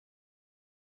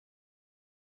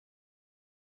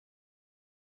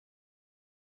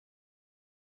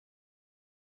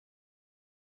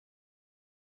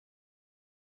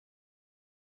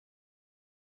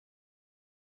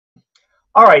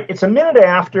All right, it's a minute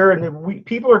after, and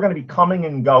people are going to be coming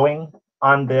and going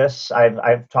on this.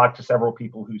 I've talked to several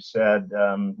people who said,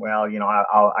 well,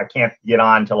 I can't get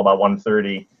on until about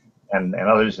 1:30, and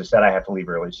others have said I have to leave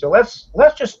early. So let's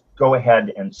just go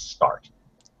ahead and start.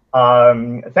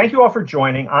 Thank you all for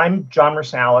joining. I'm Jon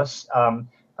Mirsalis.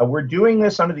 We're doing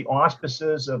this under the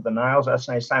auspices of the Niles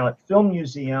S&A Silent Film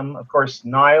Museum. Of course,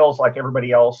 Niles, like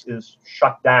everybody else, is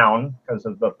shut down because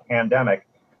of the pandemic.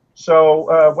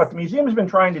 So what the museum has been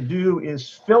trying to do is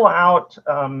fill out,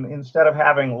 instead of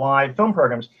having live film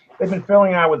programs, they've been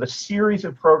filling out with a series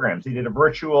of programs. They did a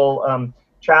virtual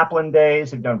Chaplain Days,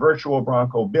 they've done virtual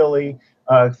Bronco Billy.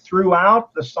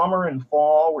 Throughout the summer and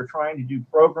fall, we're trying to do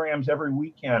programs every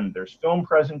weekend. There's film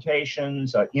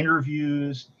presentations,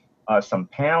 interviews, some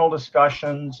panel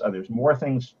discussions. There's more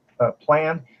things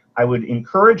planned. I would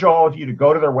encourage all of you to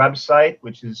go to their website,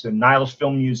 which is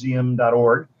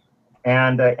nilesfilmmuseum.org.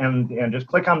 And just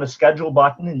click on the schedule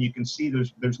button, and you can see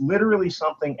there's literally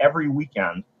something every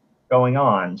weekend going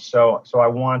on. So I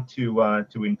want to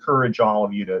encourage all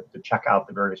of you to check out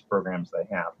the various programs they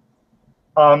have.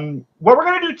 What we're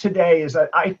going to do today is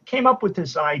that I came up with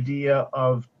this idea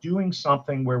of doing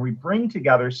something where we bring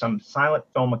together some silent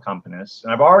film accompanists.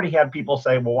 And I've already had people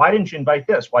say, well, why didn't you invite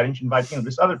this? Why didn't you invite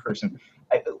this other person?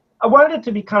 I wanted it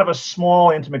to be kind of a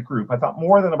small, intimate group. I thought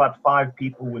more than about 5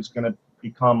 people was going to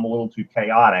become a little too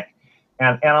chaotic.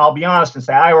 And I'll be honest and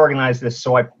say I organized this,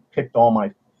 so I picked all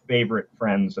my favorite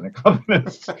friends and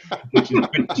accompanists,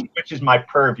 which is my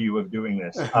purview of doing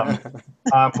this.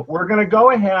 We're going to go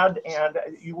ahead and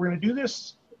we're going to do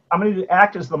this. I'm going to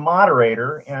act as the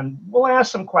moderator, and we'll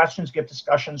ask some questions, get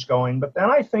discussions going. But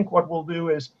then I think what we'll do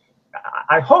is,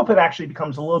 I hope it actually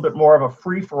becomes a little bit more of a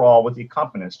free-for-all with the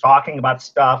accompanists, talking about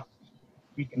stuff.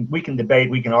 We can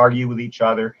debate, we can argue with each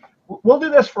other. We'll do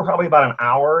this for probably about an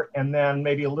hour, and then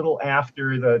maybe a little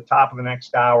after the top of the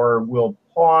next hour, we'll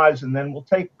pause, and then we'll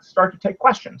start to take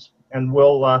questions, and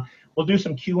we'll do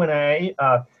some Q&A.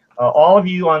 All of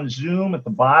you on Zoom, at the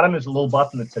bottom is a little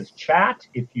button that says chat.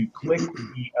 If you click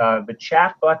the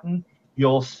chat button,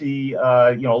 you'll see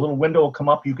a little window will come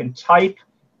up. You can type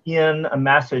in a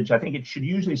message. I think it should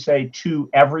usually say to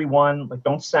everyone. Like,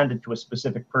 don't send it to a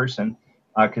specific person,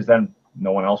 because then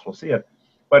no one else will see it.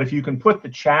 But if you can put the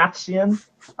chats in,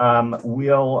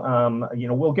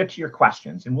 we'll get to your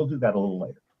questions, and we'll do that a little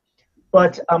later.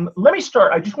 But let me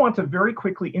start. I just want to very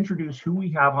quickly introduce who we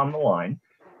have on the line.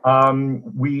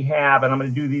 We have, and I'm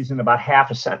going to do these in about half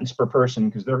a sentence per person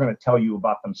because they're going to tell you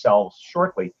about themselves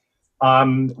shortly.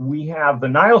 We have the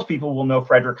Niles people will know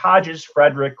Frederick Hodges.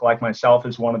 Frederick, like myself,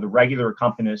 is one of the regular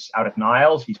accompanists out at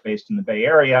Niles. He's based in the Bay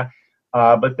Area.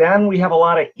 But then we have a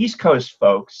lot of East Coast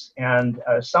folks, and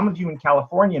some of you in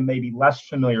California may be less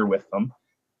familiar with them,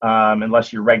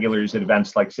 unless you're regulars at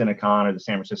events like Cinecon or the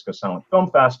San Francisco Silent Film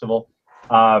Festival.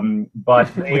 But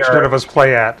which none of us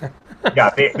play at.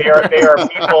 Yeah, they are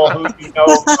people who you know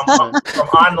from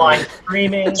online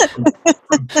streaming,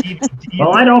 from DVD.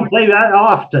 Well, I don't play that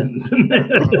often.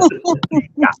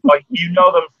 Yeah, but you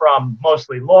know them from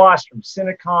Mostly Lost, from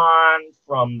Cinecon,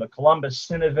 from the Columbus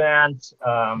Cine Event,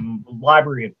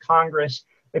 Library of Congress.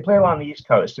 They play a lot on the East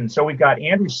Coast. And so we've got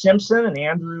Andrew Simpson, and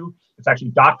Andrew, it's actually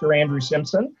Dr. Andrew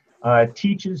Simpson,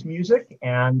 teaches music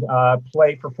and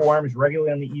performs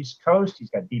regularly on the East Coast. He's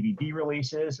got DVD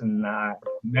releases, and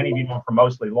many of you know him from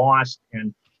Mostly Lost,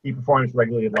 and he performs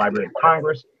regularly at the Library of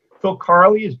Congress. Phil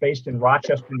Carley is based in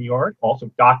Rochester, New York, also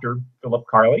Dr. Philip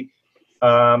Carley.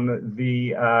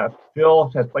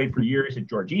 Phil has played for years at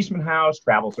George Eastman House,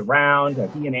 travels around.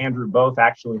 He and Andrew both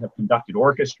actually have conducted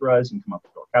orchestras and come up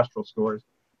with orchestral scores.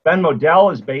 Ben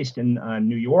Modell is based in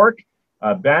New York.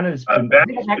 Ben has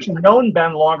actually known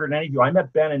Ben longer than any of you. I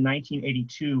met Ben in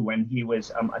 1982 when he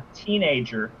was a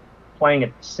teenager playing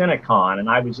at Cinecon, and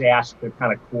I was asked to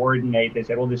kind of coordinate. They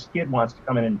said, well, this kid wants to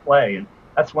come in and play, and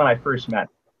that's when I first met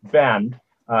Ben.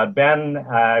 Ben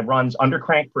runs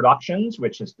Undercrank Productions,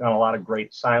 which has done a lot of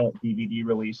great silent DVD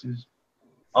releases.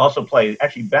 Also plays,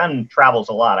 actually, Ben travels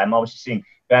a lot. I'm always seeing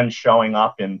Ben showing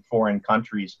up in foreign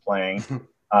countries playing.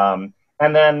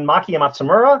 And then Maki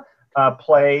Matsumura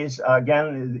plays,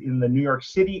 again, in the New York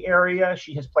City area.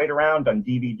 She has played around on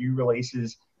DVD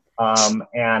releases.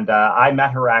 I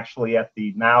met her actually at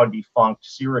the now defunct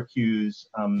Syracuse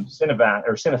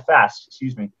Cinefest,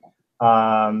 excuse me.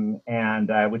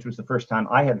 Which was the first time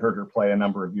I had heard her play a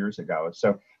number of years ago.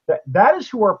 So that is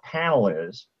who our panel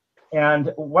is.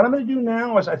 And what I'm going to do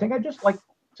now is I think I'd just like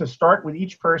to start with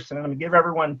each person, and I'm going to give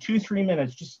everyone 2-3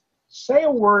 minutes. Just say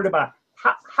a word about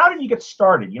how did you get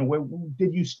started? You know,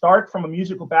 did you start from a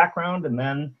musical background and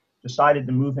then decided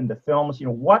to move into films? You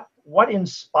know, what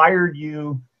inspired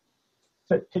you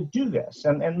to do this.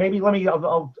 And maybe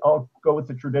I'll go with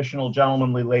the traditional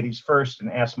gentlemanly ladies first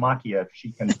and ask Makia if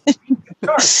she can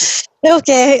start.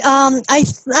 Okay.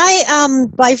 I am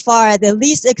by far the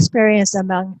least experienced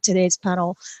among today's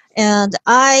panel, and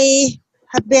I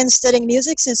have been studying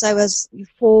music since I was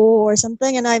 4 or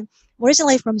something, and I'm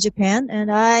originally from Japan, and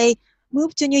I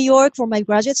moved to New York for my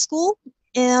graduate school,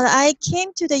 and I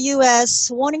came to the U.S.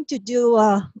 wanting to do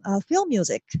film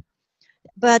music.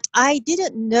 But I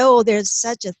didn't know there's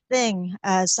such a thing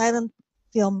as silent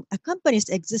film companies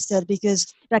existed,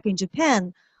 because back in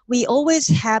Japan, we always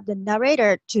have the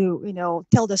narrator to,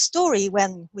 tell the story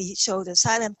when we show the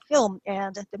silent film,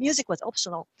 and the music was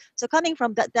optional. So coming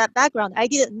from that background, I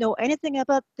didn't know anything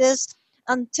about this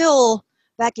until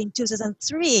back in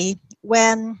 2003,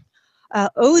 when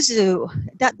Ozu,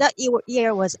 that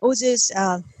year was Ozu's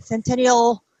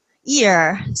centennial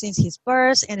year since his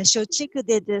birth, and Shochiku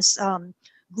did this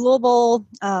global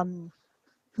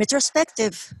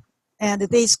retrospective, and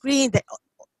they screened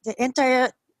the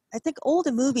entire, I think all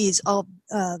the movies of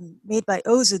made by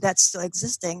Ozu that's still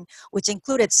existing, which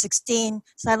included 16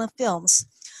 silent films.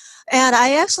 And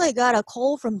I actually got a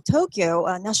call from Tokyo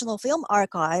National Film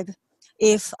Archive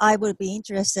if I would be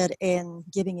interested in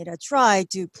giving it a try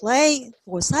to play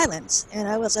for silence. And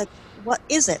I was like, what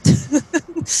is it?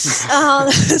 So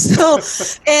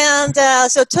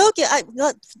Tokyo,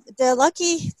 the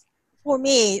lucky for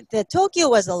me, the Tokyo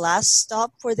was the last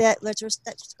stop for that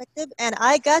retrospective, and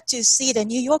I got to see the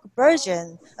New York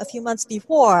version a few months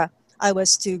before I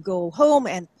was to go home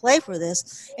and play for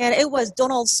this. And it was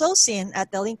Donald Sosin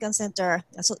at the Lincoln Center,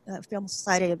 Film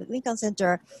Society of the Lincoln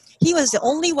Center. He was the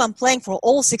only one playing for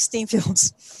all 16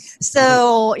 films.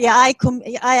 So yeah,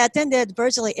 I attended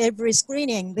virtually every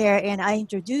screening there, and I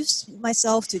introduced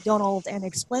myself to Donald and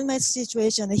explained my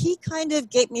situation. He kind of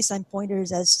gave me some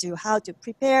pointers as to how to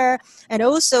prepare, and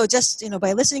also just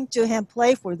by listening to him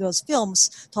play for those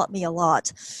films taught me a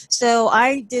lot. So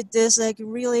I did this like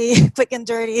really quick and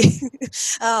dirty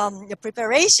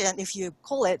preparation, if you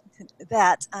call it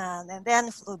that, and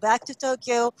then flew back to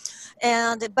Tokyo,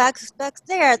 and back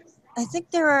there, I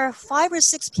think there are 5 or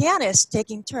 6 pianists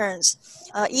taking turns.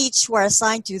 Each were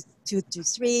assigned to 2 to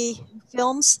 3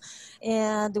 films,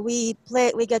 and we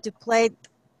got to play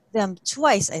them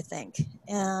twice, I think.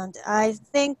 And I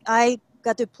think I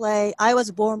got to play I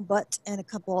Was Born But and a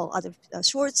couple other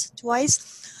shorts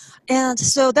twice. And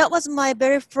so that was my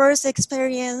very first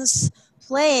experience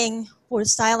playing for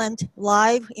silent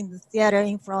live in the theater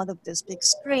in front of this big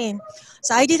screen.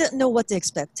 So I didn't know what to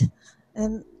expect.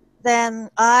 And then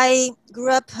I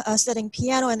grew up studying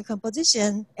piano and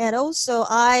composition, and also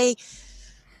I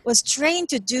was trained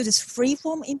to do this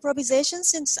freeform improvisation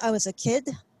since I was a kid.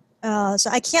 So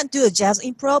I can't do a jazz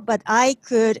improv, but I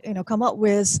could, come up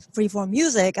with freeform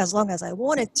music as long as I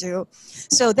wanted to.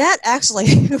 So that actually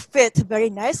fit very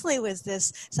nicely with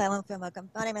this silent film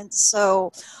accompaniment.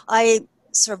 So I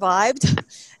survived.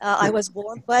 I was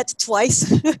born, but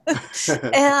twice.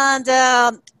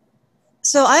 And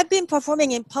so I've been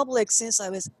performing in public since I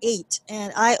was 8,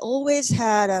 and I always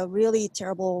had a really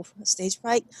terrible stage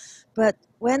fright. But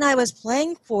when I was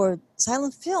playing for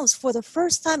silent films for the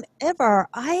first time ever,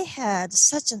 I had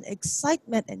such an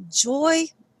excitement and joy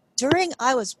during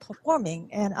I was performing,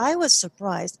 and I was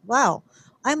surprised. Wow,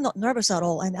 I'm not nervous at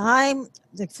all, and I'm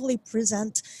like fully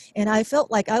present, and I felt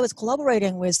like I was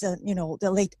collaborating with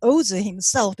the late Ozu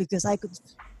himself, because I could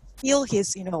feel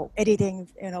his editing,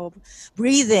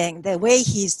 breathing, the way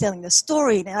he's telling the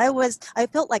story, and I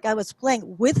felt like I was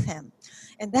playing with him.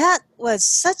 And that was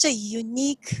such a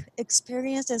unique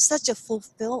experience and such a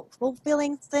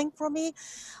fulfilling thing for me.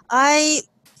 I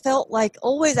felt like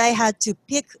always I had to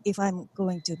pick if I'm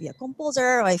going to be a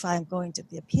composer or if I'm going to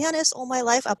be a pianist all my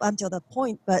life up until that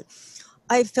point. But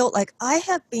I felt like I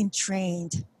have been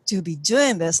trained to be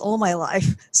doing this all my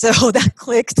life. So that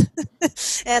clicked.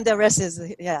 And the rest is,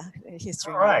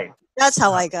 history. All right. That's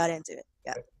how I got into it.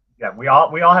 Yeah. Yeah, we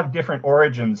all have different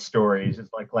origin stories. It's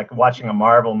like watching a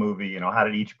Marvel movie. How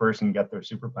did each person get their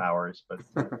superpowers? But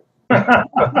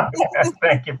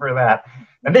thank you for that.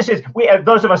 And this is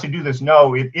those of us who do this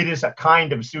know it is a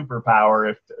kind of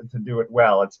superpower to do it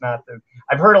well. It's not.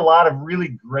 I've heard a lot of really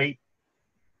great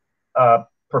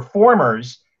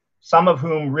performers, some of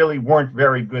whom really weren't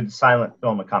very good silent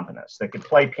film accompanists. They could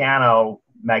play piano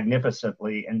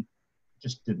magnificently and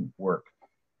just didn't work.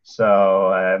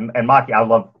 So and Maki, I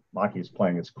love Maki's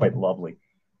playing. It's quite lovely.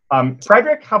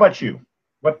 Frederick, how about you?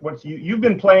 What's you've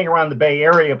been playing around the Bay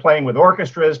Area, playing with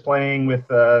orchestras, playing with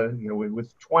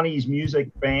with 20s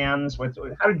music bands.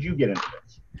 How did you get into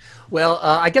this? Well,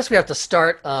 I guess we have to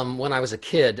start when I was a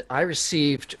kid. I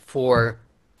received for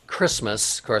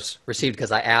Christmas, of course, received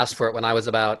because I asked for it when I was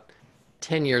about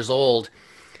 10 years old,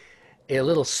 a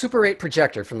little Super 8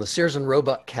 projector from the Sears and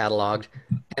Roebuck catalog,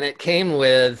 and it came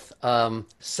with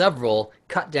several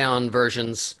cut-down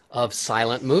versions of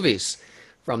silent movies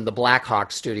from the Black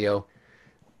Hawk studio.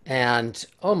 And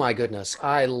oh my goodness,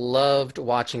 I loved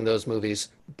watching those movies.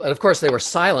 But of course, they were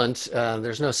silent.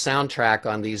 There's no soundtrack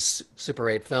on these Super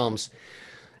 8 films.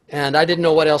 And I didn't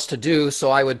know what else to do,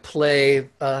 so I would play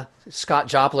Scott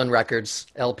Joplin records,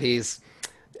 LPs,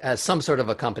 as some sort of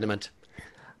accompaniment.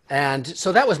 And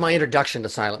so that was my introduction to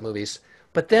silent movies.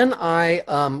 But then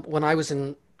when I was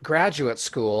in graduate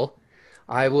school,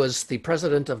 I was the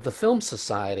president of the Film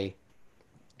Society.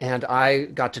 And I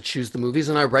got to choose the movies,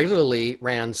 and I regularly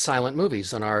ran silent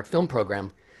movies on our film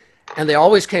program. And they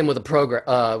always came with a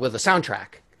soundtrack,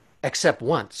 except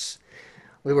once.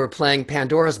 We were playing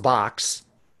Pandora's Box.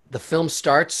 The film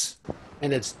starts,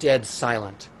 and it's dead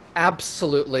silent.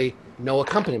 Absolutely no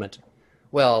accompaniment.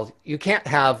 Well, you can't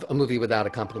have a movie without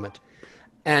accompaniment.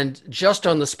 And just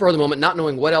on the spur of the moment, not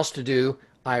knowing what else to do,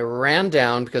 I ran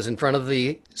down, because in front of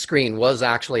the screen was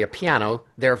actually a piano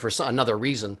there for another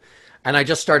reason. And I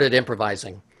just started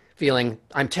improvising, feeling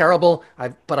I'm terrible,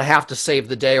 but I have to save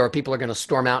the day or people are going to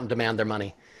storm out and demand their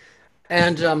money.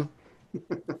 And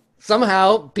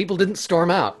somehow people didn't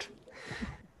storm out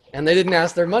and they didn't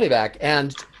ask their money back.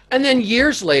 And then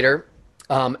years later,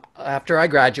 after I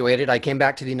graduated, I came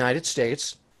back to the United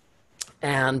States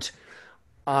and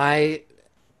I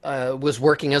was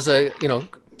working as a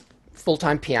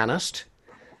full-time pianist.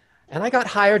 And I got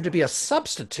hired to be a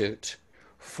substitute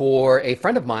for a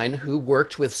friend of mine who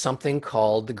worked with something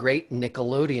called the Great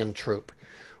Nickelodeon Troupe,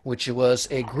 which was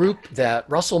a group that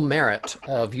Russell Merritt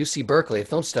of UC Berkeley, a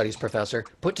film studies professor,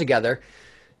 put together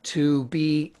to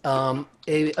be a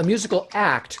musical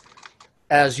act,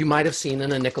 as you might have seen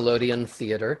in a Nickelodeon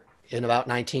theater in about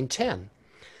 1910.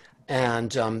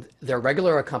 And their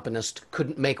regular accompanist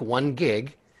couldn't make one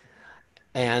gig,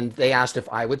 and they asked if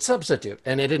I would substitute.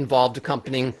 And it involved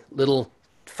accompanying little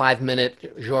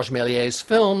 5-minute Georges Méliès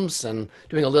films and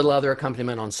doing a little other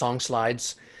accompaniment on song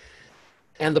slides.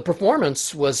 And the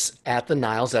performance was at the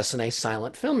Niles S&A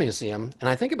Silent Film Museum. And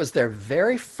I think it was their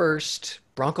very first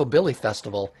Bronco Billy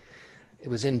Festival. It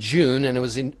was in June and it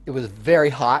was very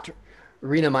hot.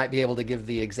 Rena might be able to give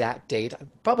the exact date,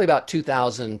 probably about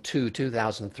 2002,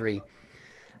 2003.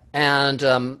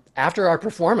 And after our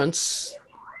performance,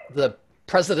 the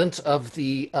president of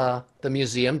the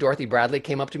museum, Dorothy Bradley,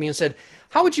 came up to me and said,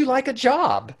 "How would you like a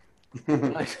job?"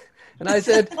 And I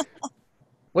said,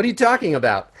 "What are you talking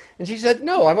about?" And she said,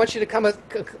 "No, I want you to come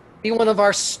be one of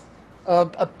our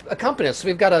accompanists.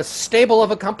 We've got a stable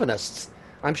of accompanists.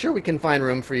 I'm sure we can find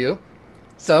room for you."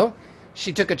 So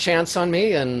she took a chance on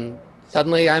me, and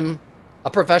suddenly I'm a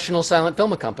professional silent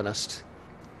film accompanist.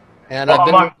 And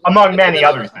among many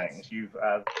other things,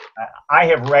 I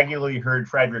have regularly heard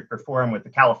Frederick perform with the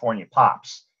California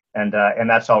Pops. And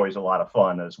that's always a lot of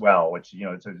fun as well. Which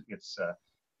it's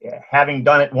having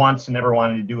done it once and never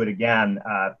wanting to do it again.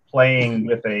 Playing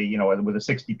with a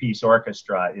 60-piece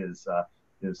orchestra is a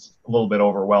little bit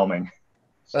overwhelming.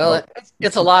 So, well,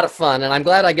 it's a lot of fun, and I'm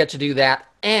glad I get to do that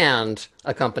and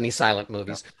accompany silent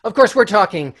movies. Yeah. Of course, we're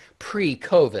talking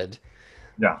pre-COVID.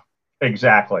 Yeah,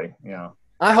 exactly. Yeah.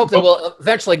 I hope that we'll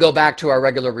eventually go back to our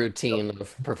regular routine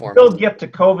of performance. We'll get to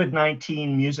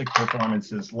COVID-19 music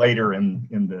performances later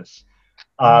in this.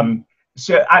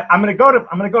 So I'm going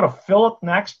to go to Philip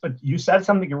next. But you said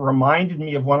something that reminded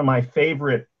me of one of my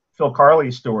favorite Phil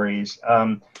Carley stories,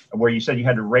 where you said you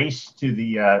had to race to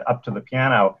the up to the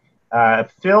piano.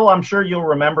 Phil, I'm sure you'll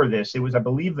remember this. It was, I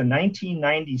believe, the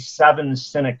 1997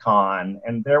 Cinecon,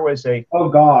 and there was a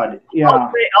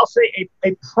I'll say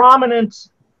a prominent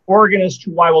organist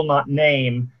who I will not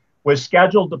name was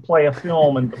scheduled to play a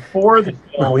film, and before the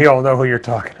film, well, we all know who you're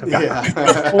talking about. Yeah.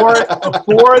 before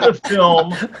the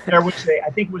film, there was I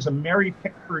think it was a Mary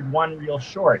Pickford one reel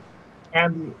short,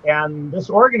 and this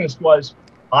organist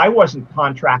I wasn't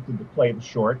contracted to play the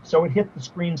short, so it hit the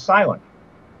screen silent,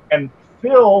 and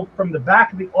Phil from the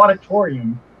back of the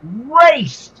auditorium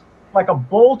raced like a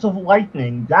bolt of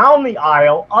lightning down the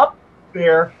aisle up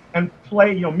there and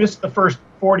missed the first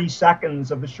 40 seconds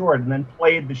of the short and then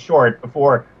played the short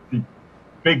before the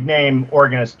big name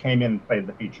organist came in and played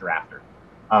the feature after.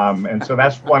 And so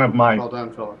that's one of my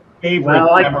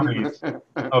favorite memories of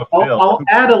Phil. I'll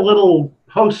add a little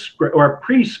postscript or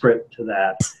prescript to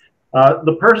that.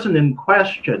 The person in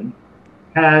question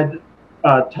had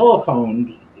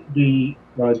telephoned the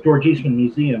George Eastman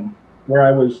Museum, where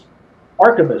I was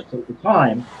archivist at the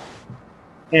time,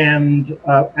 and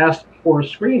asked for a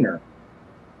screener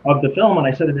of the film, and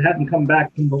I said it hadn't come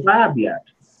back from the lab yet.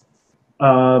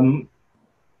 And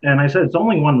I said, it's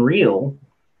only one reel.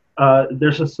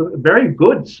 There's a very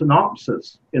good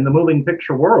synopsis in the moving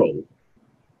picture world.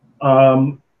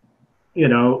 You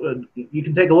know, you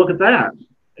can take a look at that.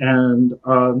 And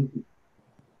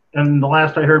the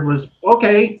last I heard was,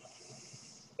 okay.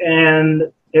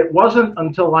 And it wasn't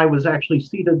until I was actually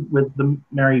seated with the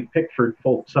Mary Pickford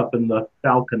folks up in the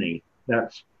balcony.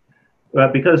 That's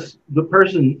because the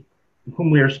person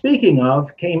whom we are speaking of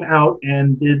came out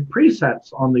and did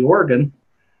presets on the organ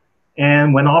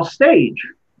and went off stage.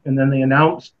 And then they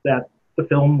announced that the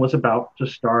film was about to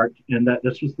start and that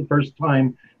this was the first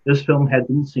time this film had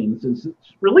been seen since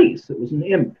its release. It was an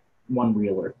IMP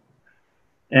one-reeler.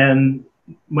 And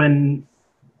when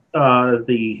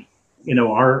the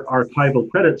our archival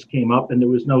credits came up and there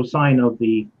was no sign of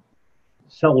the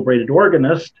celebrated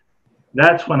organist,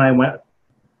 that's when I went,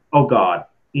 oh God,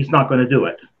 he's not going to do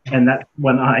it. And that's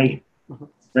when I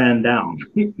ran down.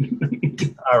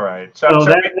 All right. So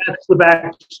that's the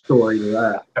backstory to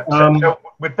that. So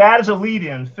with that as a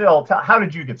lead-in, Phil, how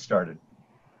did you get started?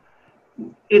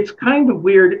 It's kind of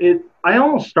weird.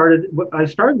 I started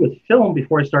with film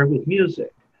before I started with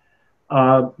music,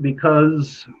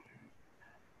 because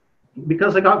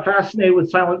I got fascinated with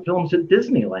silent films at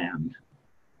Disneyland,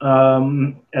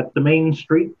 at the Main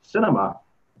Street Cinema.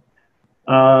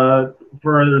 For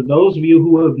those of you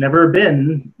who have never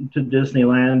been to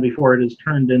Disneyland before it is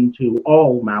turned into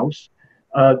all mouse,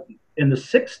 in the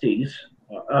 60s,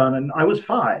 and I was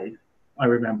 5, I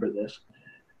remember this,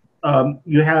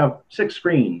 you have 6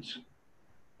 screens,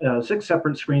 6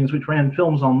 separate screens which ran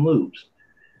films on loops.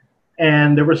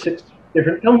 And there were 6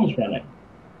 different films running.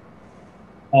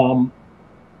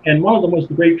 And one of them was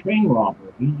The Great Train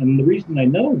Robbery. And the reason I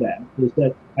know that is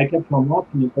that I kept on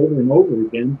watching it over and over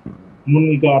again. And when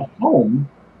we got home,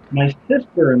 my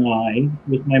sister and I,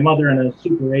 with my mother and a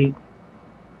Super 8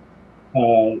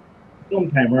 film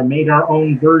camera, made our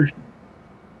own version.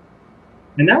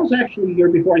 And that was actually a year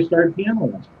before I started piano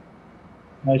lessons.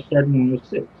 I started when I was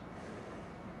 6.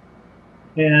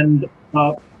 And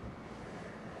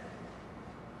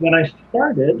when I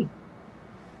started,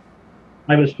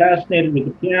 I was fascinated with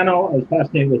the piano. I was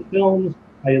fascinated with films.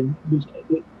 To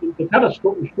cut a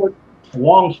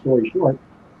long story short,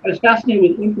 I was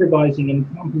fascinated with improvising and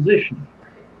composition.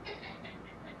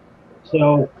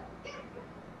 So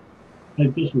I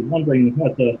just was wondering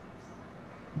what the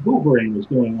hoovering was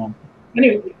going on.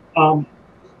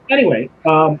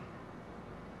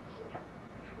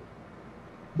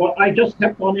 But I just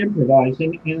kept on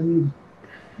improvising and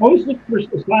always looked for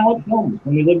silent films.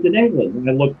 When we lived in England,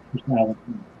 I looked for silent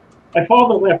films. My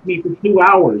father left me for 2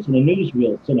 hours in a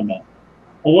newsreel cinema,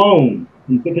 alone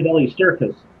in Piccadilly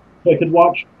Circus, so I could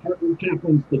watch Charlie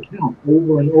Chaplin's The Count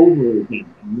over and over again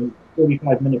in the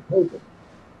 45-minute program.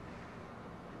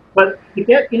 But to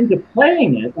get into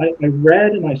playing it, I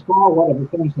read and I saw whatever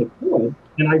films I could,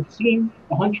 and I've seen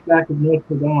The Hunchback of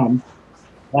Notre Dame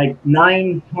like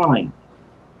 9 times,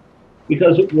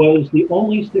 because it was the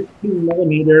only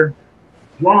 16mm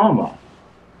drama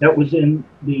that was in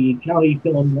the county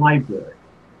film library.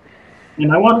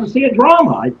 And I wanted to see a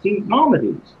drama. I'd seen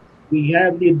comedies. We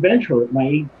had The Adventure at my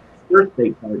 8th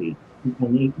birthday party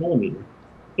on 8mm.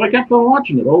 So I kept on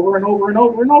watching it over and over and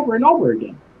over and over and over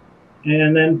again.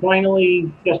 And then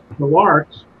finally, just for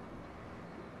larks,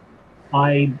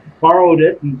 I borrowed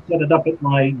it and set it up at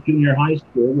my junior high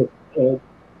school with a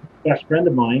best friend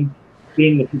of mine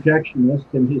being the projectionist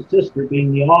and his sister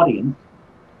being the audience,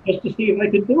 just to see if I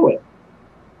could do it.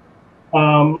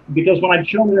 Because when I'd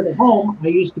shown it at home, I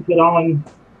used to put on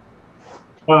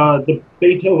the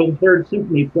Beethoven Third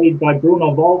Symphony played by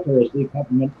Bruno Walter as the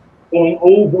accompaniment, going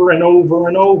over and over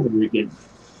and over again.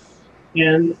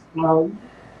 And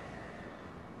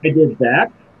I did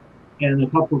that, and a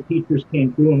couple of teachers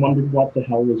came through and wondered what the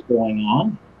hell was going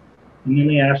on. And then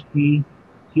they asked me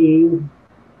to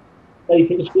play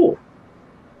for the school.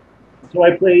 So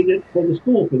I played it for the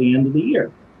school for the end of the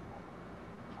year.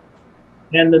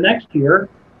 And the next year,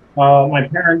 my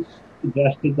parents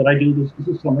suggested that I do this as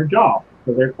a summer job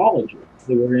for their colleges.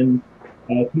 They were in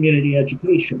community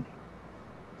education.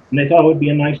 And they thought it would be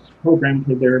a nice program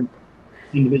for their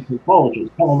individual colleges,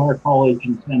 Palomar College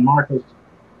in San Marcos,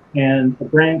 and a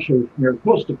branch of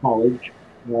Maricosta College,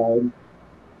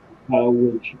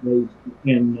 which was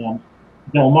in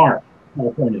Del Mar,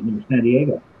 California, near San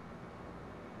Diego.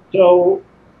 So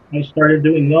I started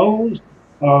doing those.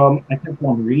 I kept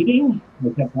on reading. I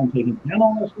kept on taking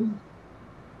piano lessons.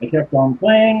 I kept on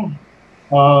playing.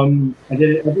 I did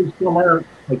it every summer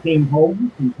I came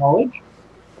home from college.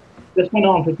 This went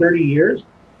on for 30 years.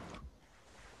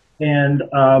 And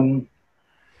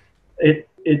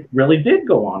it really did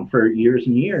go on for years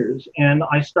and years. And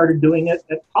I started doing it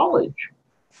at college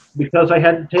because I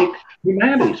had to take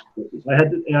humanities courses.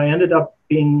 I ended up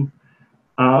being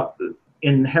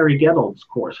in Harry Getteld's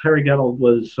course. Harry Getteld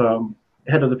was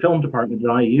head of the film department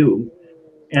at IU,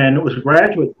 and it was a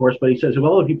graduate course, but he says,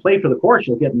 well, if you play for the course,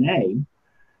 you'll get an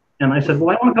A. And I said,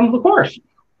 well, I want to come to the course.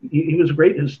 He was a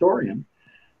great historian.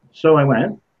 So I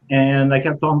went, and I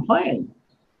kept on playing.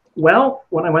 Well,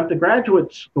 when I went to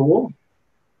graduate school,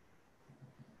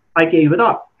 I gave it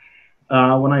up.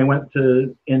 When I went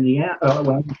to Indiana, when I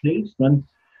went to Eastman,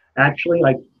 actually,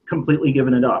 I completely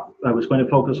given it up. I was going to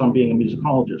focus on being a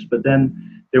musicologist, but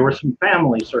then there were some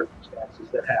family circumstances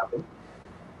that happened.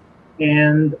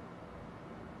 And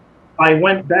I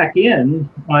went back in.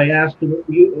 I asked the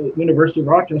University of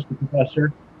Rochester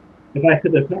professor if I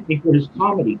could accompany for his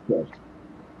comedy course.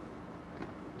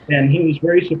 And he was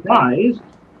very surprised.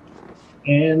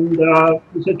 And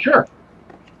he said, sure.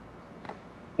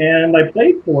 And I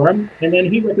played for him. And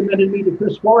then he recommended me to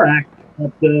Chris Borak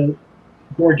at the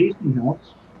George Eastman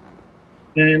House.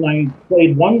 And I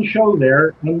played one show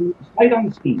there, and sight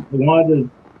unseen. They wanted to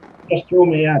just throw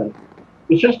me at it.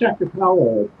 It was just after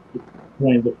Paolo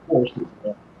joined the forces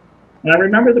there. And I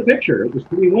remember the picture. It was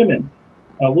three women,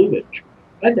 Lubitsch.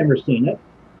 I'd never seen it.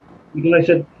 Because I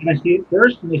said, can I see it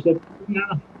first? And they said,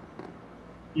 no.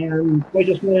 And I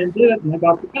just went and did it, and I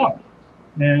got the job.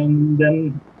 And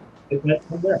then it went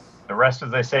from there. The rest,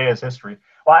 as they say, is history.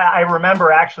 Well, I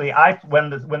remember actually, when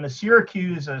the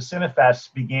Syracuse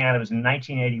Cinefest began, it was in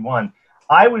 1981.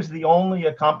 I was the only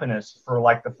accompanist for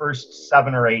like the first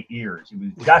 7 or 8 years. It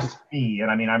was just me. And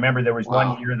I mean, I remember there was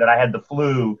one year that I had the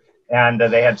flu, and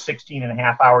they had 16 and a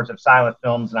half hours of silent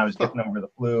films, and I was getting over the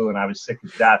flu, and I was sick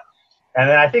as death. And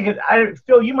then I think,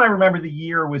 Phil, you might remember the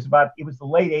year was it was the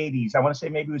late 80s. I want to say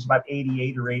maybe it was about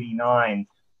 88 or 89.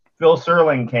 Phil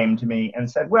Serling came to me and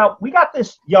said, well, we got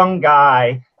this young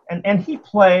guy, and he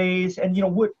plays, and, you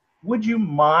know, would you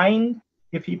mind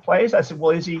if he plays? I said,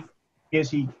 well, is he,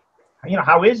 you know,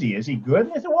 how is he? Is he good?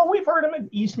 And they said, well, we've heard him at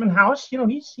Eastman House. You know,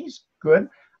 he's good.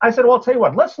 I said, well, I'll tell you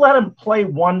what, let's let him play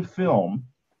one film.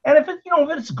 And if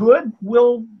it's good,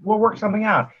 we'll work something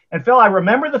out. And Phil, I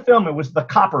remember the film. It was The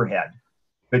Copperhead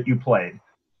that you played.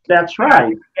 That's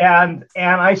right. And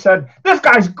I said, this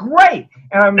guy's great.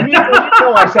 And I'm really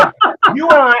Phil, I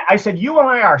said, you and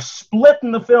I are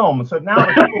splitting the film. So now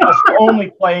the two of us are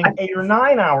only playing 8 or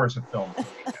 9 hours of film.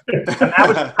 And that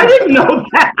was, I didn't know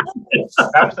that.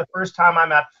 That was the first time I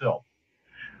met Phil.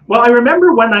 Well, I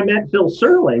remember when I met Phil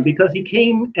Serling, because he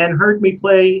came and heard me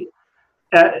play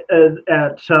at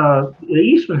the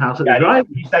Eastman House at the drive.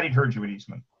 He said he'd heard you at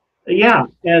Eastman. Yeah,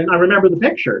 and I remember the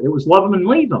picture. It was Love 'Em and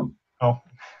Leave 'Em. Oh.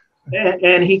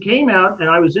 And he came out, and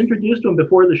I was introduced to him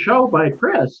before the show by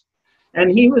Chris,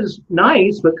 and he was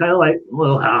nice, but kind of like,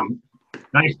 well,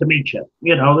 nice to meet you,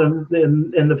 you know,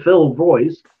 in the Phil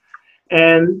voice.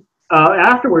 And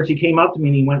afterwards, he came up to me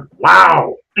and he went,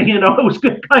 wow, you know, it was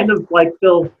good, kind of like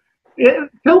Phil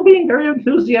being very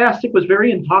enthusiastic was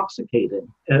very intoxicating.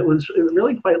 It was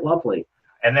really quite lovely.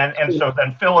 So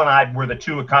then Phil and I were the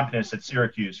two accompanists at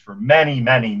Syracuse for many,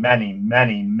 many, many,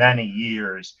 many, many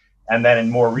years. And then in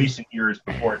more recent years,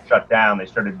 before it shut down, they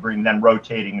started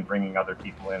rotating and bringing other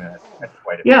people in.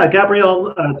 Quite a bit.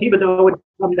 Gabrielle Thibodeau would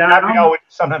come down. Gabrielle would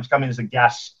sometimes come in as a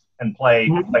guest and play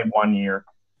 1 year.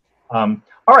 All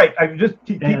right, I just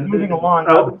keep moving along.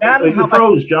 You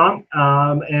froze, John.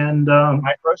 Am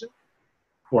I frozen?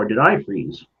 Or did I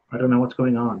freeze? I don't know what's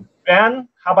going on. Ben,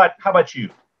 how about you?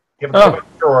 Give us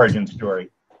your origin story.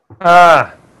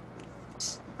 Yeah.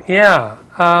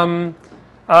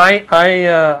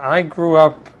 I grew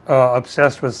up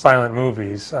obsessed with silent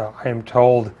movies. I am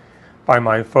told by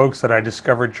my folks that I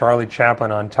discovered Charlie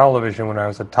Chaplin on television when I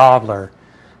was a toddler,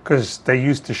 because they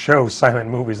used to show silent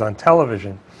movies on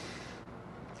television,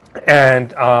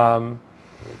 and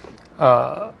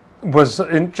was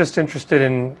just interested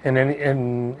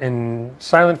in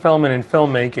silent film and in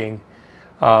filmmaking.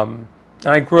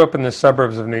 I grew up in the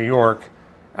suburbs of New York.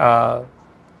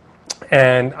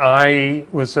 And I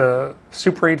was a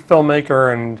Super 8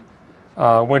 filmmaker and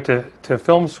went to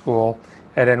film school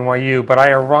at NYU. But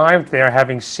I arrived there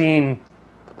having seen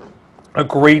a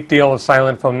great deal of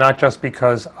silent film, not just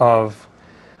because of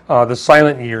the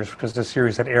Silent Years, because the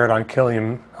series that aired on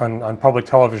Killiam on public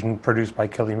television, produced by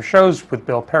Killiam Shows with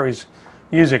Bill Perry's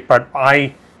music. But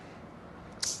I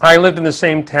lived in the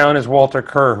same town as Walter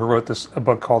Kerr, who wrote a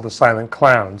book called The Silent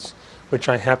Clowns, which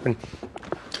I happen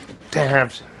to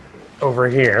have over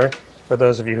here. For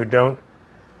those of you who don't,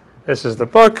 this is the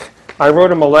book. I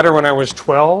wrote him a letter when I was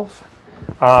 12.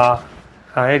 I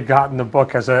had gotten the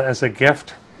book as a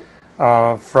gift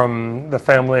from the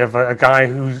family of a guy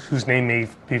whose name may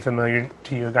be familiar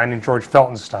to you, a guy named George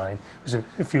Feltenstein, who's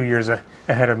a few years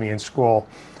ahead of me in school.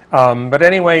 But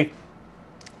anyway,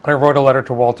 I wrote a letter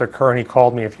to Walter Kerr, and he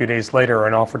called me a few days later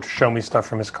and offered to show me stuff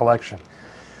from his collection.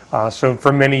 So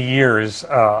for many years,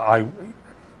 I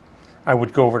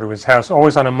would go over to his house,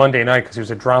 always on a Monday night because he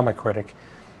was a drama critic.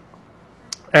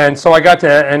 And so I got to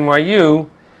NYU,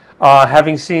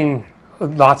 having seen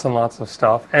lots and lots of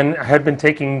stuff, and I had been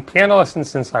taking piano lessons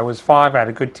since I was 5. I had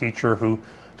a good teacher who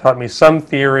taught me some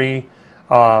theory.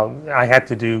 I had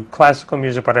to do classical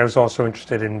music, but I was also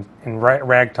interested in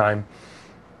ragtime.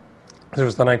 It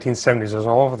was the 1970s. It was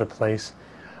all over the place,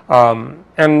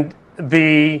 and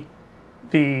the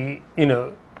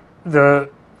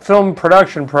film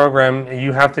production program.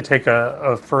 You have to take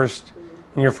in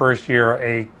your first year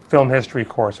a film history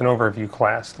course, an overview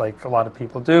class, like a lot of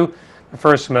people do. The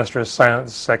first semester is silent,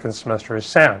 the second semester is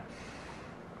sound.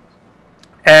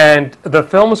 And the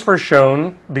films were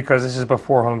shown, because this is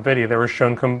before home video, they were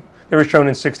shown in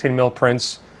 16mm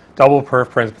prints, double perf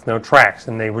prints with no tracks,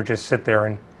 and they would just sit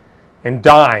there and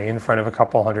die in front of a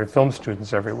couple hundred film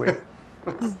students every week.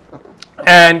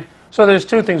 And so there's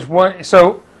two things. One,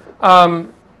 so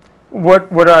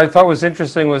what I thought was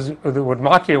interesting was what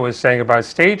Makia was saying about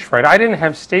stage fright. I didn't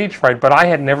have stage fright, but I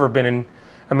had never been in.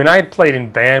 I mean, I had played in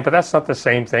band, but that's not the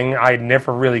same thing. I had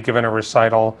never really given a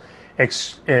recital.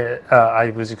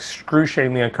 I was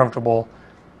excruciatingly uncomfortable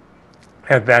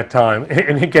at that time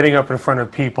in getting up in front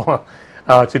of people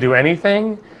to do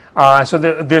anything. So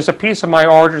there's a piece of my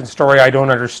origin story I don't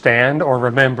understand or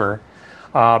remember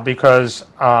because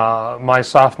my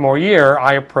sophomore year,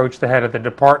 I approached the head of the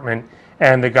department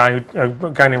and a guy named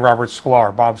Bob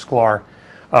Sklar,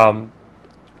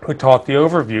 who taught the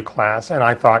overview class, and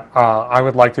I thought I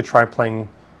would like to try playing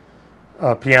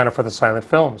piano for the silent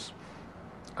films.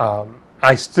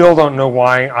 I still don't know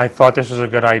why I thought this was a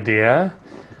good idea,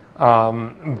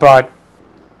 but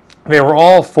they were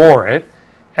all for it.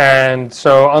 And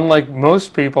so, unlike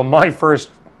most people, the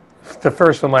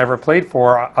first film I ever played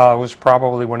for was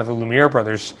probably one of the Lumiere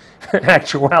brothers'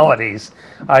 actualities.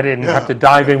 I didn't have to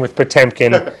dive in with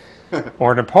Potemkin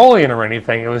or Napoleon or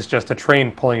anything. It was just a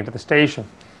train pulling into the station.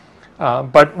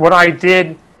 But what I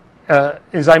did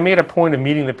is I made a point of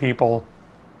meeting the people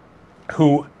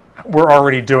who were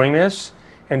already doing this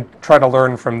and try to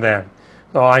learn from them.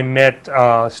 So I met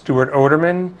Stuart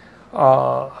Oderman,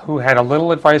 who had a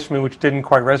little advice for me which didn't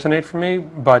quite resonate for me,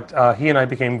 but he and I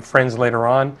became friends later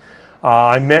on.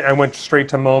 I went straight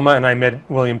to MoMA and I met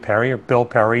William Perry, or Bill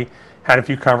Perry, had a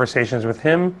few conversations with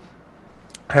him,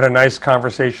 had a nice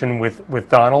conversation with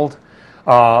Donald.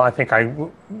 I think I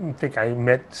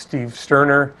met Steve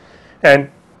Sterner, and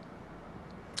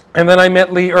then I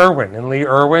met Lee Irwin. And Lee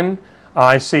Irwin,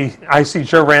 I see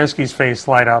Joe Ransky's face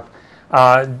light up.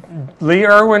 Lee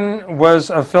Irwin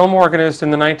was a film organist in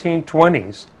the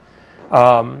 1920s,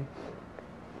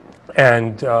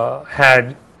 and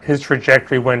had his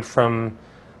trajectory went from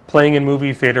playing in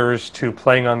movie theaters to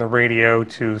playing on the radio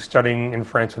to studying in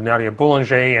France with Nadia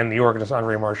Boulanger and the organist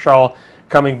André Marchal,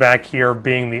 coming back here,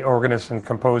 being the organist and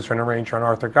composer and arranger on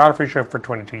Arthur Godfrey's show for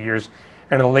 22 years,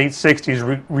 and in the late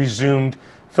 60s resumed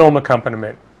film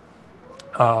accompaniment.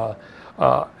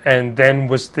 And then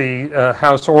was the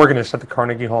house organist at the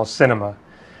Carnegie Hall Cinema,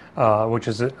 which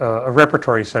is a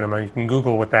repertory cinema. You can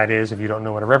Google what that is if you don't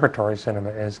know what a repertory cinema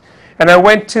is. And I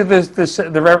went to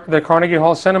the Carnegie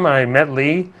Hall Cinema. I met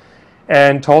Lee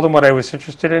and told him what I was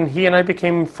interested in. He and I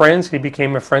became friends. He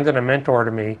became a friend and a mentor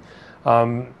to me.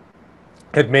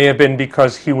 It may have been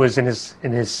because he was in his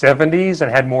 70s and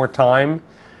had more time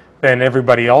than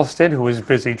everybody else did, who was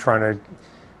busy trying to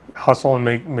hustle and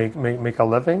make a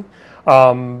living.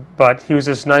 But he was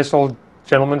this nice old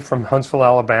gentleman from Huntsville,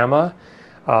 Alabama.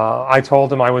 I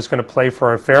told him I was going to play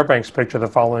for a Fairbanks picture the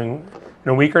following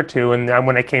in a week or two, and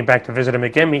when I came back to visit him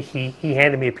again, he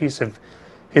handed me a piece of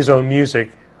his own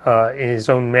music, his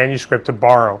own manuscript to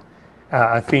borrow,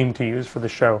 a theme to use for the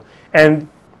show, and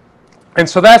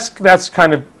so that's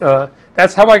kind of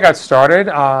that's how I got started.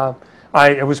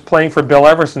 I was playing for Bill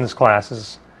Everson's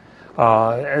classes.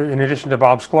 In addition to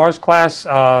Bob Sklar's class,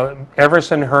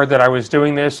 Everson heard that I was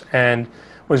doing this and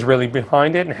was really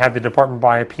behind it and had the department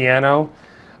buy a piano.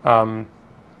 So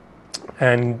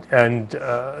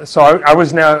I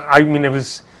was now, I mean, it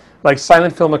was like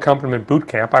silent film accompaniment boot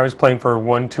camp. I was playing for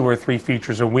 1, 2, or 3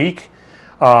 features a week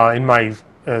in my,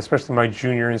 especially my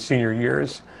junior and senior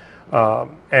years.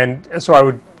 And so I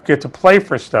would get to play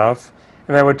for stuff,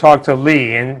 and I would talk to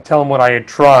Lee and tell him what I had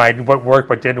tried, what worked,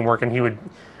 what didn't work, and he would,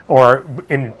 or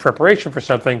in preparation for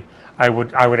something, I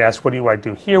would ask, what do I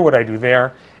do here, what do I do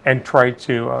there, and try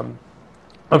to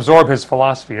absorb his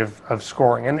philosophy of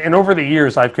scoring. And over the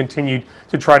years, I've continued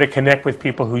to try to connect with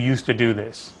people who used to do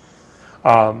this.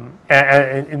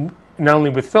 And not only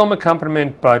with film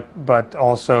accompaniment, but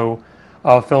also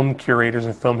film curators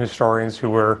and film historians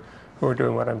who are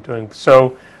doing what I'm doing.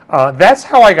 So that's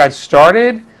how I got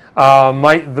started.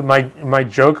 My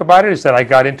joke about it is that I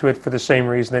got into it for the same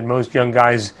reason that most young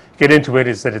guys get into it,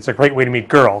 is that it's a great way to meet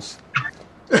girls.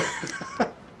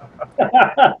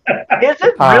 Is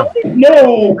it really?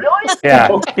 No. Really?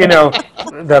 Yeah, you know,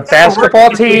 the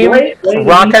basketball team,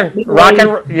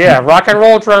 rock and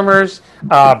roll drummers,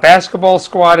 basketball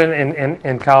squad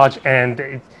in college,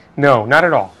 and no, not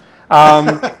at all.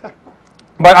 But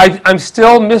I'm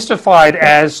still mystified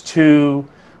as to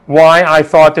why I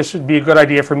thought this would be a good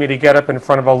idea for me to get up in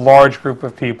front of a large group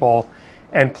of people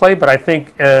and play. But I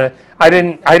think I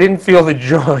didn't feel the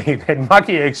joy that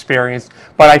Maki experienced.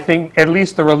 But I think at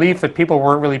least the relief that people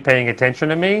weren't really paying attention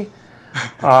to me.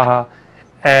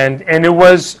 And it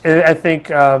was, I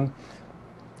think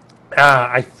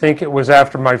it was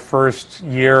after my first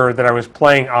year that I was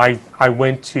playing, I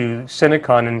went to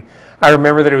Cinecon, and I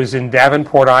remember that it was in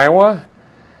Davenport, Iowa,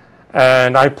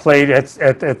 and I played at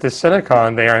the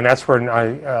Cinecon there, and that's when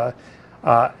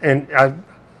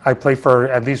I played for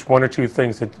at least one or two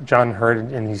things that John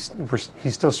heard, and he's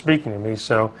still speaking to me.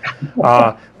 So,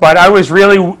 but I was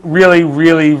really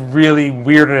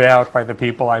weirded out by the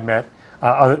people I met.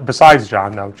 Besides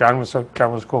John, though, John was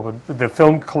cool. But the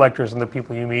film collectors and the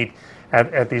people you meet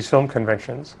at these film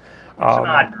conventions. It's an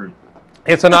odd group.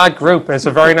 It's an odd group. It's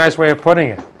a very nice way of putting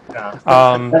it. Yeah.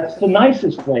 That's the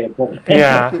nicest way of putting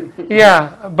it.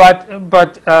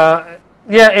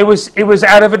 It was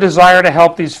out of a desire to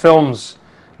help these films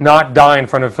not die in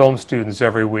front of film students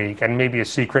every week, and maybe a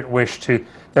secret wish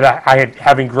that I had,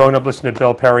 having grown up listening to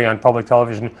Bill Perry on public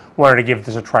television, wanted to give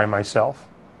this a try myself.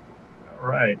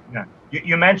 Right. Yeah.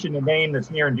 You mentioned a name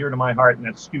that's near and dear to my heart, and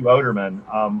that's Stu Oderman.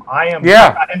 I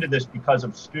got into this because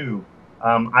of Stu.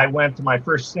 I went to my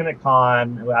first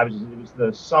Cinecon. It was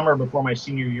the summer before my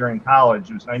senior year in college.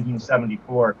 It was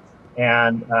 1974,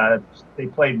 and they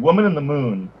played "Woman in the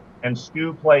Moon," and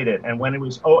Stu played it. And when it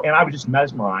was and I was just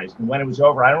mesmerized. And when it was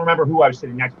over, I don't remember who I was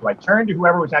sitting next to. I turned to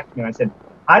whoever was next to me, and I said,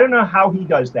 "I don't know how he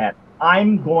does that.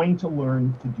 I'm going to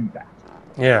learn to do that."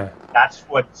 Yeah. That's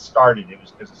what started. It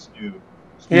was because of Stu.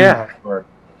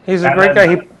 He's a great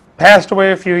guy. He passed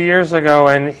away a few years ago,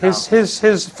 and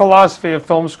his philosophy of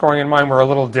film scoring and mine were a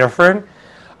little different.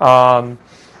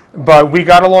 But we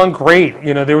got along great.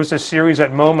 You know, there was a series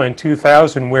at MoMA in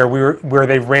 2000 where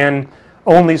they ran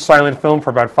only silent film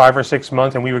for about 5 or 6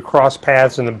 months, and we would cross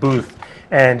paths in the booth,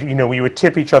 and we would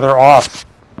tip each other off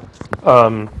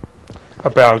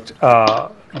about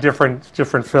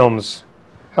different films.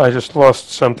 I just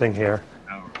lost something here.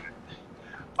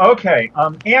 Okay,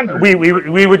 Andrew.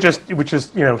 We would just he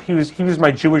was my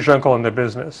Jewish uncle in the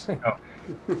business.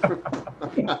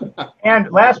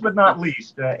 And last but not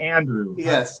least, Andrew.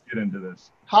 Yes. Get into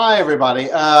this. Hi, everybody.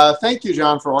 Thank you,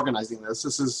 John, for organizing this.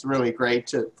 This is really great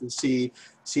to see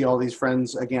all these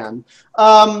friends again.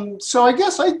 So I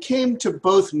guess I came to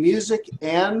both music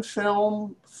and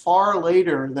film far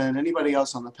later than anybody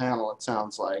else on the panel, it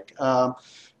sounds like.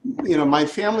 My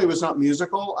family was not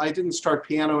musical. I didn't start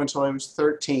piano until I was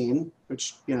 13,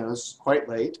 which, is quite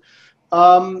late.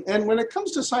 And when it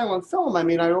comes to silent film, I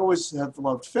mean, I always have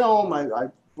loved film. I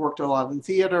worked a lot in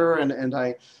theater, and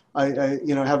I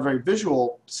have a very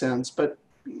visual sense. But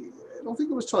I don't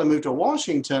think it was till I moved to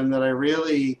Washington that I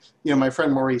really, my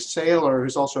friend Maurice Saylor,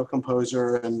 who's also a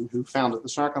composer and who founded the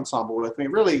Snark Ensemble with me,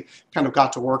 really kind of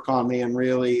got to work on me and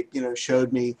really,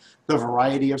 showed me the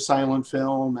variety of silent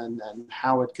film and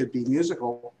how it could be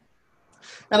musical.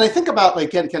 And I think about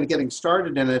getting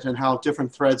started in it and how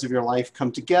different threads of your life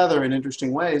come together in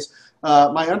interesting ways.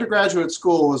 My undergraduate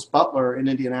school was Butler in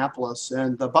Indianapolis,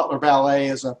 and the Butler Ballet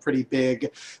is a pretty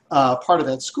big part of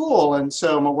that school. And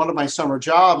so one of my summer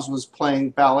jobs was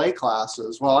playing ballet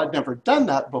classes. Well, I'd never done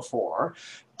that before.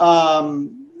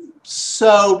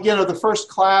 So, the first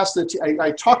class that I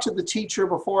talked to the teacher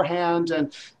beforehand,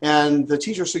 and the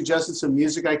teacher suggested some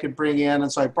music I could bring in,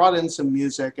 and so I brought in some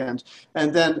music, and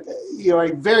then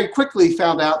I very quickly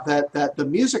found out that the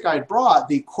music I'd brought,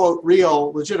 the quote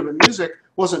real legitimate music,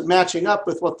 wasn't matching up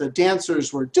with what the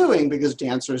dancers were doing, because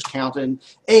dancers count in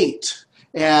 8.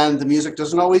 And the music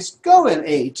doesn't always go in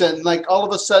 8, and all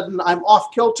of a sudden I'm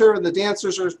off kilter, and the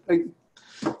dancers are.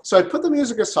 So I put the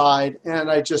music aside,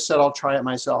 and I just said, I'll try it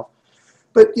myself.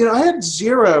 But, I had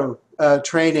zero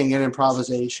training in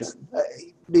improvisation.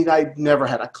 mean, I never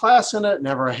had a class in it,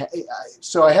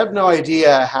 so I have no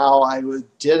idea how I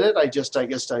did it. I guess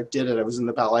I did it. I was in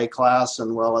the ballet class,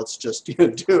 and well, let's just do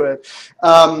it.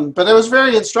 But it was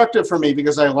very instructive for me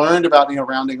because I learned about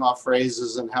rounding off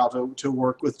phrases and how to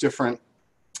work with different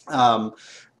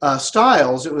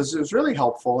styles. It was really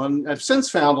helpful, and I've since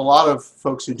found a lot of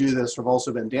folks who do this have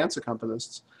also been dance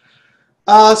accompanists.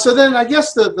 So then I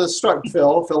guess the start,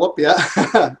 Philip,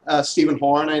 yeah. Stephen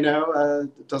Horn, I know,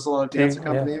 does a lot of dance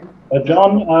accompanying.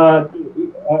 John,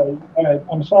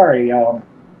 I'm sorry,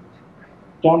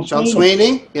 John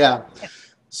Sweeney, yeah.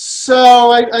 So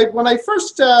when I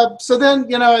first, so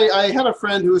then, I had a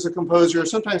friend who was a composer,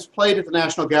 sometimes played at the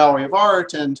National Gallery of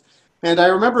Art, and I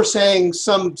remember saying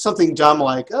something dumb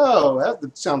like, oh,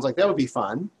 that sounds like that would be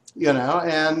fun,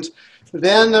 and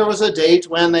then there was a date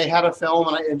when they had a film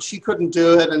and she couldn't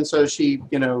do it, and so she,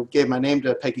 gave my name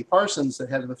to Peggy Parsons, the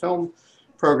head of the film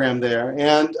program there.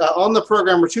 And on the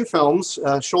program were two films,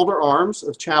 Shoulder Arms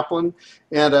of Chaplin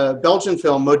and a Belgian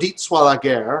film, Maudite soit la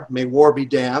guerre, May War Be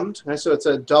Damned. And so it's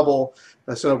a double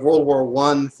sort of World War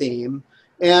I theme.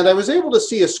 And I was able to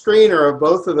see a screener of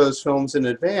both of those films in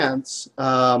advance.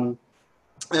 And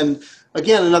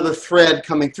again, another thread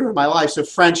coming through in my life. So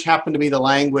French happened to be the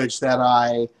language that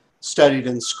I studied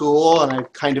in school, and I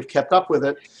kind of kept up with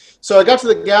it. So I got to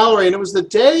the gallery, and it was the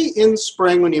day in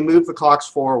spring when you move the clocks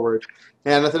forward.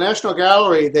 And at the National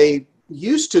Gallery, they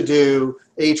used to do,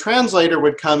 a translator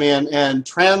would come in and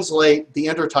translate the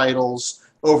intertitles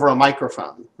over a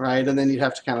microphone, right? And then you'd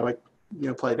have to kind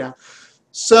of play down.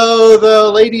 So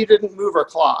the lady didn't move her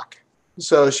clock.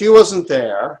 So she wasn't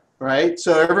there, right?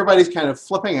 So everybody's kind of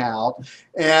flipping out.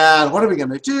 And what are we going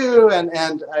to do? And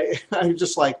I'm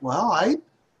just like, well, I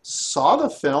saw the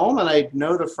film and I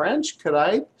know the French. Could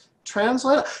I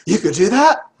translate? You could do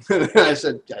that? And I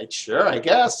said, sure, I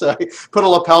guess. So I put a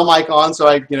lapel mic on, so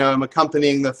I'm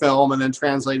accompanying the film and then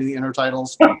translating the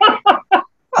intertitles. Wow.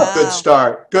 Good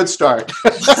start.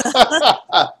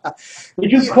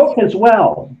 Did you cook as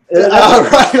well?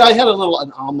 Right, I had an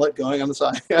omelet going on the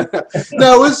side.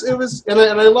 No, it was, and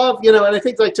I love, and I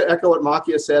think, like, to echo what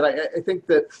Makia said, I think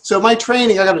that, so my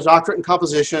training, I got a doctorate in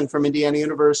composition from Indiana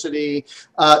University,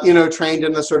 trained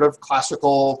in the sort of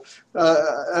classical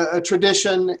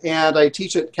tradition, and I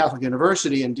teach at Catholic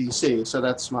University in DC, so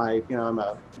that's my, I'm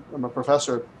a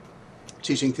professor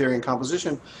teaching theory and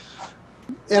composition.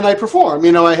 And I perform,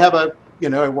 I have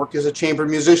I work as a chamber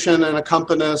musician and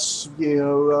accompanist,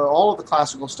 all of the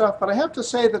classical stuff. But I have to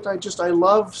say that I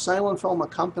love silent film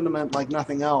accompaniment like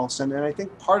nothing else. And I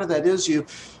think part of that is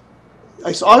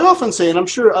I often say, and I'm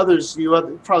sure others,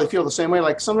 you probably feel the same way,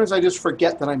 like sometimes I just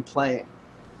forget that I'm playing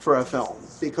for a film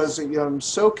because I'm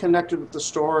so connected with the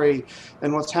story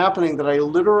and what's happening that I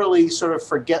literally sort of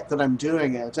forget that I'm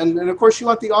doing it. And of course you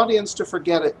want the audience to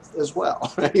forget it as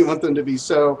well. Right? You want them to be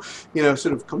so, sort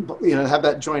of, have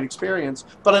that joint experience.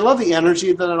 But I love the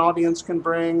energy that an audience can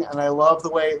bring, and I love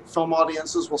the way film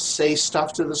audiences will say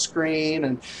stuff to the screen.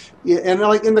 And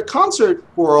like in the concert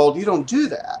world, you don't do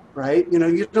that, right?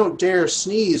 You don't dare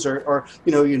sneeze or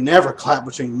you never clap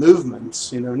between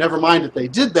movements. Never mind that they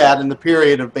did that in the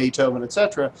period of Beethoven,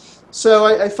 etc. So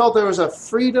I felt there was a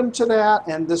freedom to that,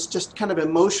 and this just kind of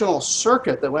emotional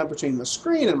circuit that went between the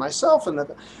screen and myself, and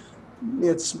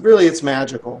it's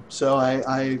magical. So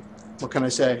what can I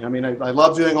say? I mean, I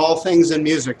love doing all things in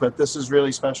music, but this is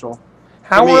really special.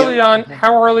 How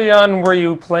early on were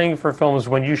you playing for films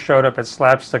when you showed up at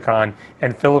Slapstick-On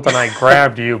and Philip and I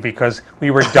grabbed you because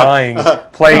we were dying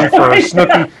playing for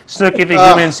Snooki the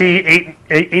Human See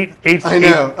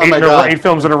eight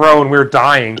films in a row, and we were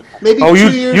dying. Maybe oh,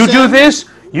 2 years you do in? this?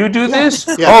 You do this?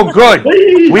 Yeah. Oh, good.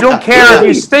 We don't care if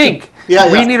you stink.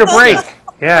 Yeah. We need a break.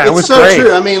 Yeah, it was so great.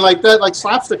 True. I mean, like that, like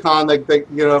Slapstick-On, they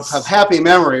have happy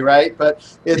memory, right? But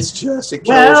it kills you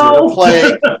to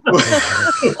play.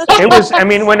 It was. I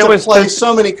mean, when it was play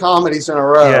so many comedies in a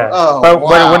row. Yeah. Oh, but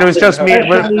wow. when it was just me,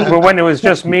 when it was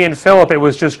just me and Philip, it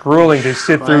was just grueling to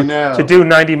sit through to do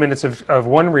 90 minutes of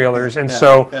one-reelers, and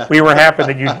we were happy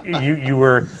that you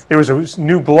were there was a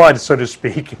new blood, so to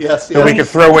speak, that we could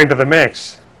throw into the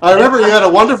mix. I remember you had a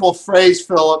wonderful phrase,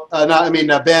 Philip.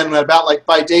 Ben, about like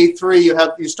by day 3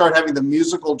 you start having the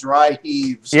musical dry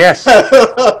heaves. Yes.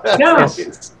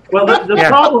 Yes. Well, the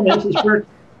problem is you're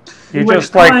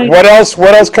just like, what else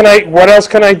can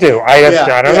I do?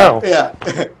 I don't know. Yeah.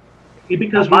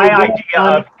 Because my idea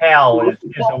of hell is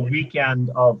a weekend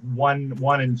of one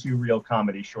and two reel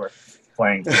comedy shorts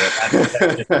playing. That's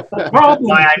just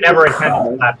why I never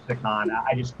attended Slapstick-On.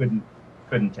 I just couldn't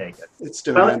take it. It's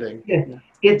demanding. Well,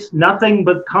 it's nothing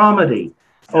but comedy.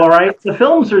 All right, the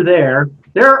films are there.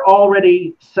 They're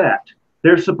already set.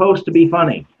 They're supposed to be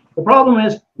funny. The problem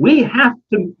is we have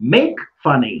to make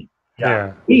funny.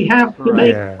 Yeah. We have to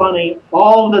make Yeah. funny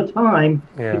all the time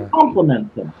Yeah. to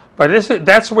compliment them. But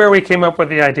that's where we came up with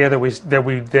the idea that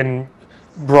we then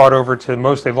brought over to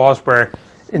Mostly Lost, where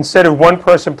instead of one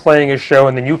person playing a show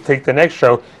and then you take the next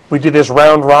show, we did this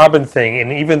round robin thing.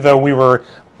 And even though we were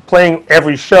playing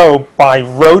every show by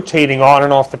rotating on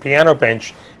and off the piano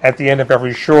bench at the end of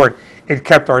every short, it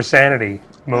kept our sanity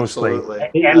mostly.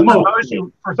 Absolutely. And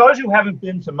for those who haven't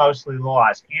been to Mostly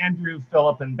Lost, Andrew,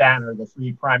 Philip, and Ben are the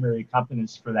three primary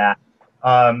accompanists for that.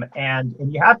 And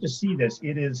you have to see this.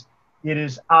 It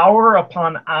is hour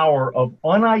upon hour of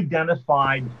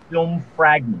unidentified film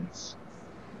fragments,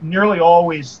 nearly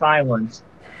always silenced.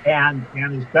 And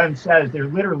as Ben says, they're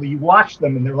literally, you watch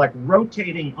them and they're like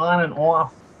rotating on and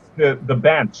off the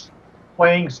bench,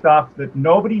 playing stuff that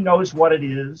nobody knows what it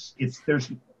is.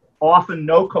 There's often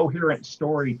no coherent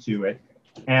story to it.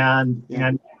 And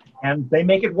they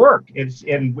make it work.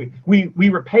 And we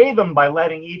repay them by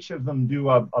letting each of them do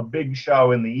a big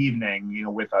show in the evening, you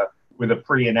know, with a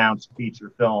pre-announced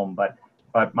feature film. But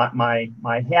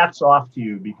my hat's off to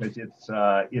you, because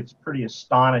it's pretty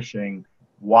astonishing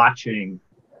watching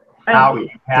how you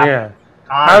have. Yeah.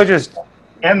 I was just.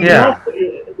 And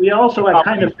we also have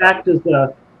kind of act as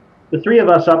the three of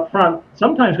us up front.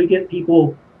 Sometimes we get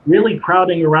people really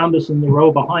crowding around us in the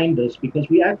row behind us because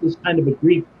we act as kind of a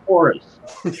Greek chorus.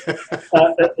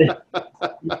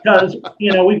 Because,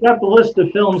 you know, we've got the list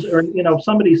of films, or, you know,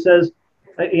 somebody says,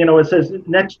 you know, it says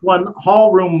next one,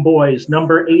 Hall Room Boys,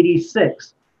 number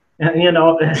 86. And, you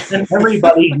know, and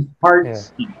everybody's heart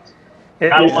sinks.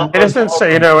 It isn't so,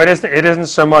 you know, it isn't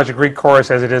so much a Greek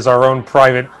chorus as it is our own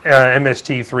private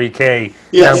MST3K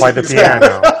down by the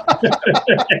piano.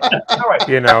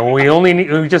 You know,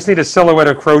 we just need a silhouette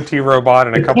of Crow T Robot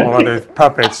and a couple of other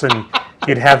puppets, and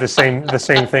you'd have the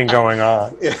same thing going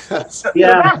on.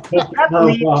 Yeah. That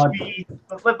leads me.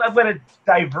 I'm going to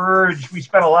diverge. We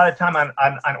spent a lot of time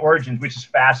on Origins, which is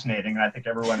fascinating, and I think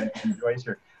everyone enjoys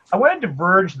here. I want to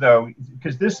diverge, though,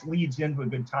 because this leads into a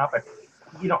good topic.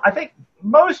 You know, I think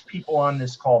most people on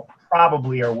this call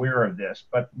probably are aware of this,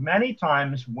 but many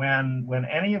times when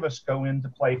any of us go in to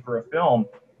play for a film,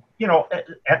 you know,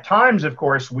 at times, of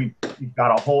course, you've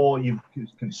got a whole, you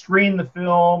can screen the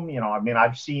film. You know, I mean,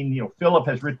 I've seen, you know, Philip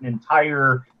has written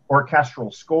entire orchestral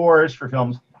scores for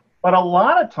films, but a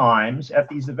lot of times at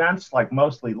these events like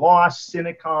Mostly Lost,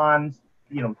 Cinecon,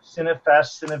 you know,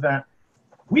 Cinefest, Cinevent,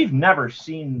 we've never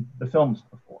seen the films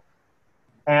before.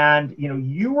 And, you know,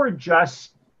 you were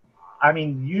just, I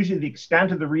mean, usually the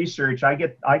extent of the research, I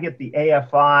get the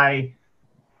AFI,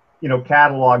 you know,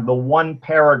 catalog, the one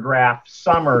paragraph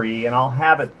summary, and I'll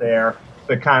have it there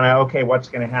to kind of, okay, what's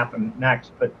going to happen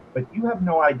next? But you have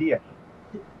no idea.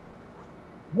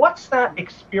 What's that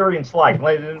experience like?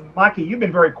 Maki, you've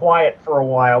been very quiet for a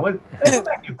while.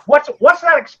 What's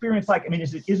that experience like? I mean,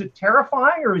 is it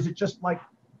terrifying, or is it just like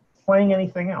playing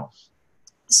anything else?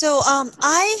 So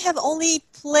I have only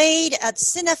played at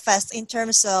Cinefest in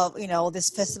terms of, you know, this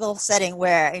festival setting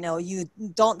where, you know, you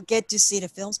don't get to see the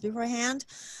films beforehand.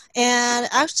 And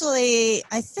actually,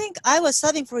 I think I was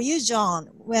subbing for you, John,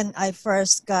 when I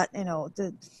first got, you know,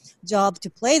 the job to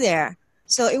play there.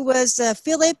 So it was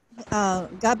Philip,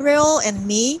 Gabriel, and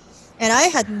me. And I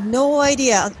had no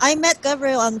idea. I met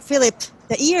Gabriel and Philip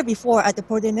the year before at the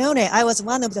Pordenone. I was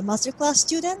one of the masterclass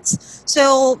students.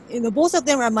 So, you know, both of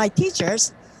them are my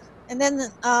teachers. And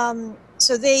then,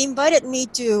 so they invited me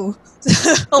to,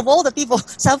 of all the people,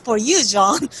 sub for you,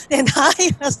 John. And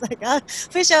I was like,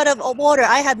 fish out of water.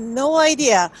 I had no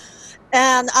idea.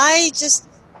 And I just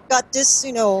got this,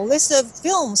 you know, list of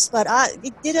films, but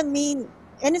it didn't mean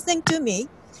anything to me.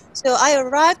 So I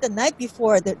arrived the night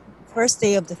before the first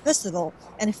day of the festival,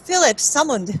 and Philip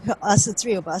summoned us, the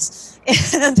three of us.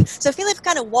 And so Philip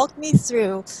kind of walked me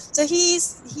through. So he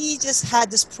just had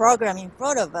this program in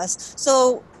front of us.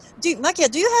 So Makia,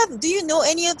 do you know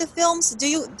any of the films? Do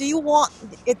you want?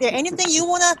 Is there anything you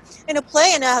wanna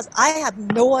play? And I have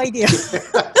no idea.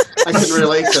 I can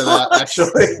relate to that,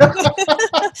 actually.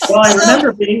 Well, I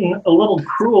remember being a little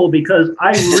cruel because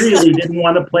I really didn't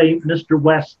want to play Mr.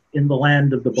 West in the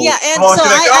Land of the Bulls. Yeah, and so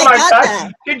I got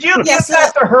that. Did you get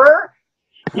that to her?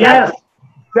 Yes.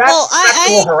 That's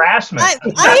sexual harassment. I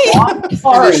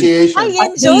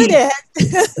enjoyed it.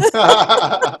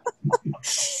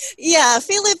 Yeah,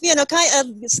 Philip, you know, kind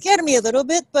of scared me a little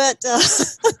bit, but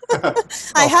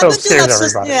I haven't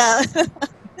to. Yeah,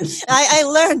 I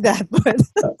learned that. But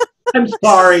I'm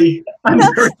sorry. I'm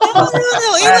very No,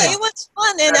 sorry. it was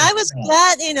fun, and I was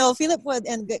glad, Philip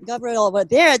and Gabriel were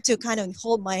there to kind of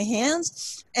hold my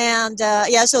hands, and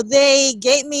yeah, so they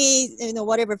gave me,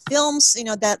 whatever films,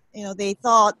 that, they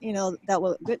thought, that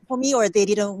were good for me, or they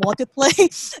didn't want to play,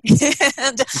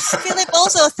 and Philip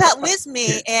also sat with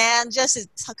me and just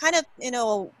kind of,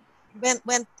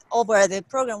 went over the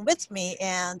program with me,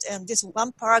 and this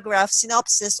one paragraph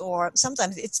synopsis, or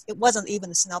sometimes it wasn't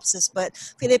even a synopsis, but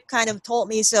Philip kind of told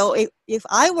me, so if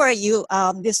I were you,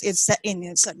 this is set in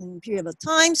a certain period of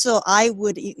time, so I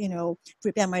would,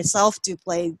 prepare myself to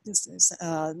play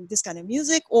this kind of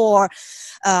music, or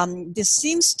this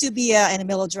seems to be a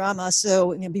melodrama,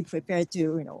 so be prepared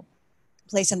to,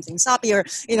 play something soppier,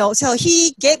 so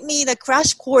he gave me the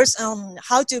crash course on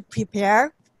how to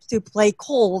prepare to play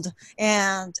cold.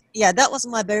 And yeah, that was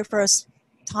my very first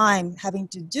time having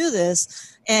to do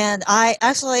this. And I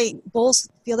actually, both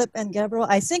Philip and Gabriel,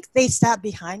 I think they sat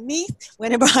behind me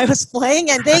whenever I was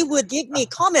playing, and they would give me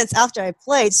comments after I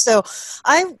played. So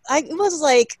it was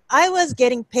like I was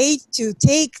getting paid to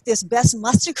take this best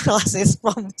master classes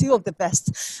from two of the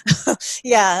best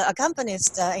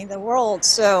accompanists in the world.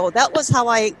 So that was how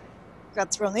I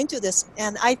got thrown into this.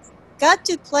 And I got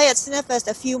to play at Cinefest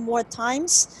a few more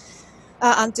times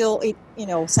until it,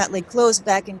 sadly closed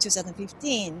back in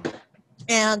 2015.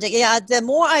 And yeah, the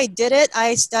more I did it,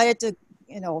 I started to,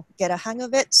 get a hang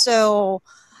of it. So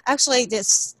actually,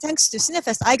 thanks to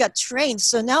Cinefest, I got trained.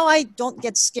 So now I don't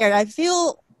get scared. I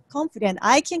feel confident.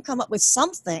 I can come up with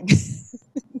something.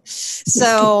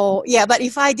 So yeah, but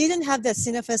if I didn't have that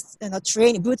Cinefest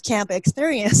training boot camp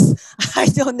experience, I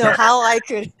don't know how I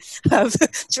could have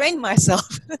trained myself.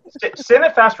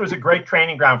 Cinefest was a great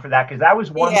training ground for that, because that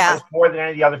was one place more than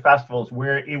any of the other festivals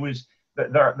where it was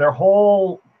their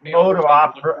whole mode of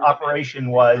operation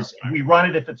was, we run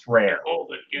it if it's rare.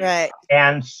 Right.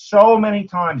 And so many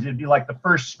times it'd be like the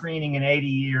first screening in 80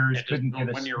 years, couldn't get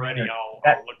a screener.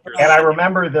 And I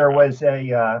remember it was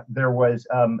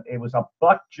a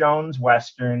Buck Jones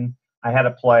Western I had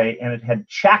to play, and it had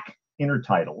Czech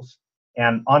intertitles.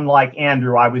 And unlike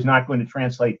Andrew, I was not going to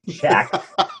translate Czech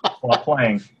while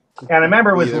playing. And I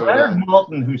remember it was Leonard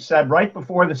Maltin who said right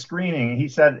before the screening,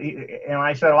 and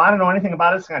I said, well, I don't know anything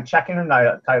about it. It's going to check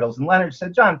intertitles. And Leonard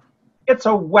said, John, it's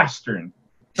a Western.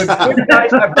 The good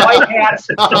guys have white hats,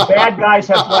 the bad guys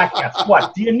have black hats.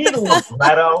 What, do you need a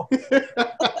libretto?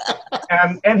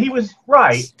 And he was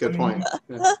right. Good point.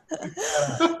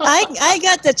 I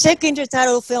got the Czech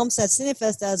intertitle films at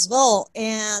Cinefest as well.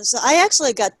 And so I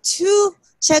actually got 2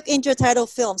 Czech intertitle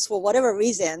films for whatever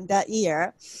reason that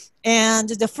year. And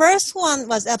the first one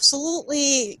was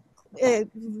absolutely,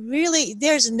 really,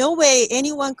 there's no way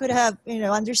anyone could have,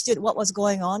 understood what was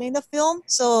going on in the film.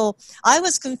 So I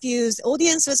was confused,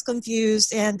 audience was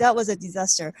confused, and that was a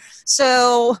disaster.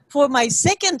 So for my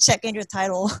second Czech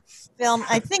intertitle film,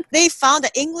 I think they found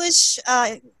the English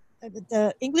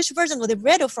version with the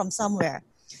libretto from somewhere.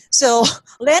 So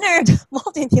Leonard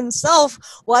Maltin himself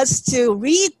was to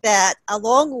read that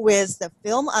along with the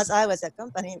film as I was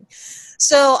accompanying.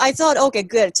 So I thought, okay,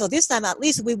 good. So this time at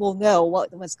least we will know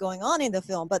what was going on in the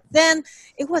film. But then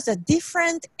it was a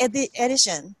different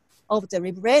edition of the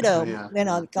libretto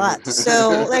Leonard got.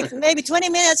 So like maybe 20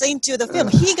 minutes into the film,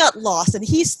 he got lost and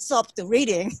he stopped the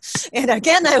reading. And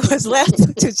again, I was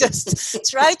left to just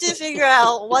try to figure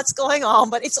out what's going on,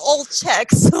 but it's all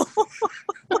Czech. So.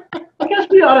 I guess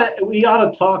we ought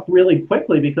to talk really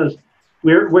quickly, because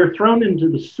we're thrown into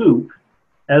the soup,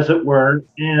 as it were,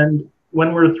 and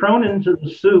when we're thrown into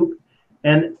the soup,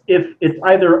 and if it's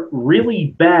either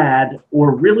really bad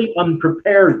or really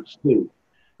unprepared soup,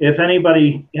 if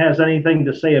anybody has anything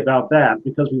to say about that,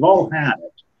 because we've all had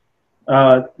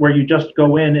it, where you just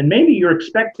go in and maybe you're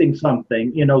expecting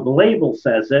something, the label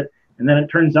says it, and then it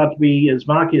turns out to be, as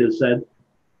Maki has said,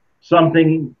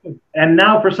 something, and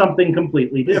now for something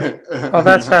completely different. Oh,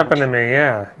 that's happened to me.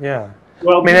 Yeah.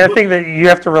 Well, I think that you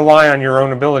have to rely on your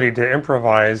own ability to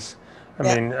improvise.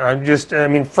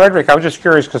 Frederick, I was just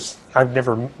curious because I've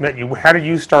never met you. How did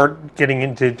you start getting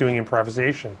into doing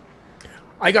improvisation?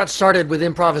 I got started with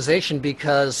improvisation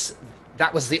because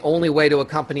that was the only way to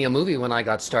accompany a movie when I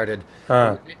got started.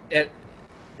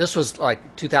 This was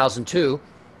like 2002.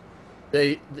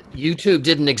 The YouTube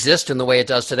didn't exist in the way it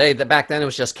does today. Back then it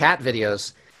was just cat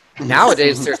videos.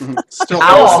 Nowadays there's still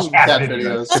cat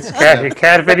videos. It's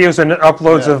cat videos and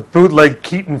uploads of bootleg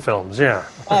Keaton films. Yeah.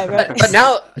 But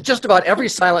now just about every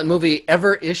silent movie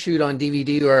ever issued on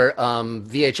DVD or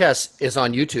VHS is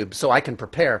on YouTube, so I can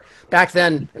prepare. Back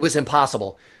then it was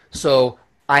impossible, so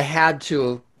I had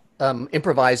to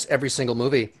improvise every single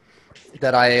movie.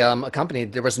 that I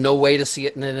accompanied, there was no way to see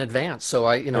it in advance. So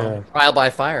I, trial by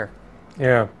fire.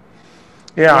 Yeah.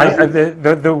 Yeah,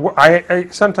 I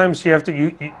sometimes you have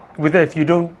to if you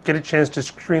don't get a chance to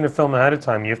screen a film ahead of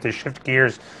time, you have to shift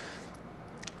gears.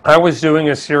 I was doing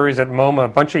a series at MoMA a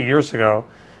bunch of years ago.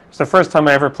 It's the first time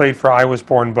I ever played for I Was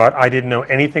Born, but I didn't know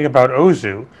anything about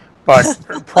Ozu. But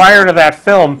prior to that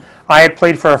film, I had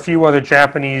played for a few other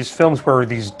Japanese films where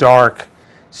these dark,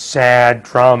 sad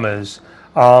dramas.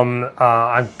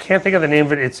 I can't think of the name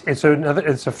of it. It's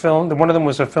a film. One of them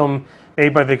was a film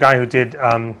made by the guy who did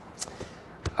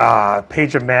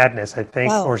Page of Madness, I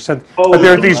think, or something. But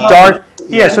there are these dark,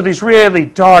 so these really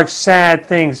dark, sad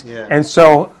things. Yeah. And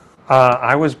so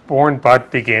I Was Born,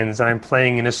 But begins, and I'm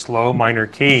playing in a slow minor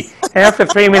key. And after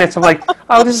 3 minutes, I'm like,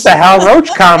 oh, this is a Hal Roach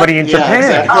comedy in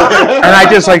Japan. Exactly.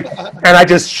 and I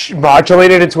just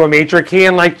modulated into a major key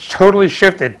and totally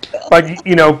shifted. But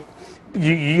you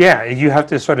have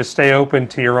to sort of stay open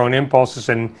to your own impulses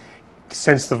and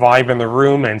sense the vibe in the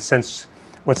room and sense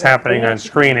what's happening on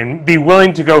screen and be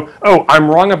willing to go, oh, I'm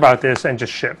wrong about this, and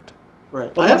just shift.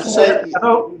 Right. Well, I have to say.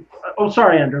 Oh,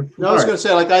 sorry, Andrew. No, I was going to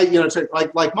say, like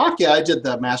Makia, I did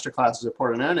the master classes at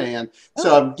Pordenone, and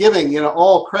so I'm giving,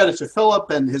 all credit to Philip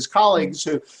and his colleagues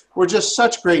who were just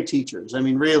such great teachers. I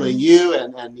mean, really, you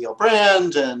and Neil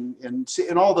Brand and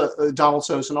all the Donald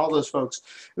Sos and all those folks.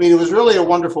 I mean, it was really a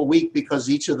wonderful week because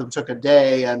each of them took a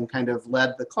day and kind of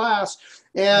led the class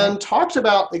and talked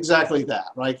about exactly that.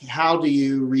 Like, how do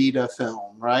you read a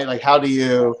film, right? Like, how do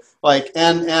you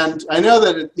and I know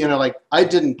that I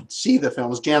didn't see the film. It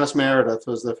was Janice Meredith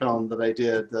was the film that I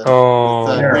did with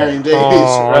Marion Davies.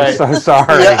 Oh, right? I'm so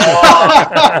sorry.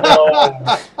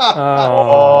 Well,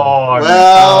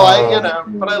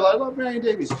 but I love Marion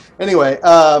Davies. Anyway,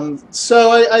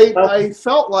 so I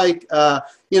felt like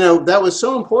that was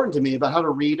so important to me about how to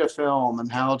read a film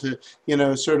and how to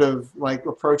sort of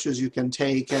approaches you can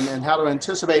take and how to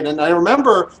anticipate. And I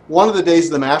remember one of the days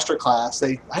of the master class,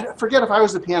 I forget if I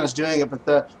was the pianist doing it, but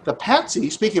the Patsy,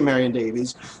 speaking of Marion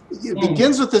Davies, it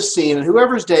begins with this scene, and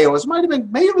whoever's day it was,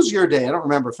 maybe it was your day, I don't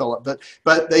remember, Philip,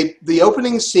 but the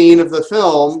opening scene of the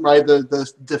film, right,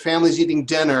 the family's eating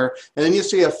dinner, and then you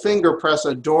see a finger press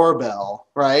a doorbell,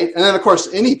 right, and then of course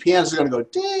any pianist is going to go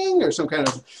ding or some kind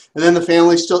of, and then the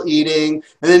family's still eating,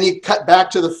 and then you cut back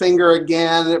to the finger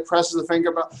again, and it presses the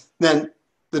finger bell, then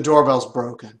the doorbell's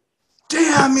broken.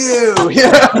 Damn you!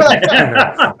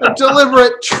 A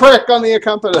deliberate trick on the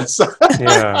accompanist.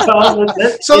 Yeah.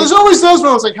 So there's always those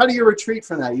moments. Like, how do you retreat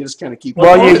from that? You just kind of keep.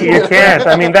 Well, you can't.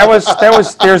 I mean, there's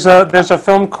a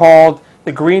film called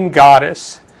The Green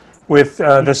Goddess, with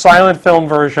the silent film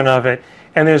version of it,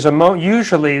 and there's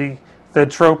usually the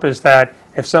trope is that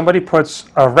if somebody puts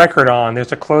a record on,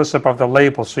 there's a close-up of the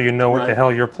label so you know what the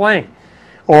hell you're playing,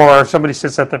 or if somebody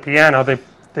sits at the piano,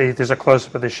 there's a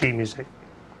close-up of the sheet music.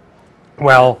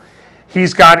 Well,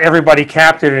 he's got everybody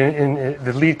captured, in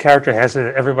the lead character has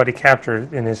everybody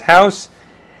captured in his house,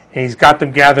 and he's got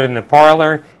them gathered in the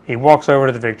parlor. He walks over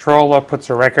to the Victrola, puts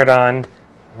a record on.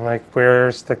 I'm like,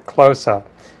 where's the close-up?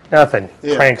 Nothing.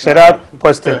 Yeah. Cranks it up,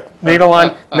 puts the needle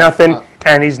on, nothing,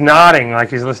 and he's nodding like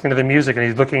he's listening to the music, and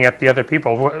he's looking at the other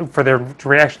people for their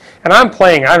reaction. And I'm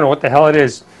playing, I don't know what the hell it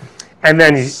is. And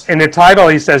then in the title,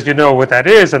 he says, you know what that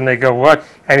is? And they go, what?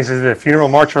 And he says, the Funeral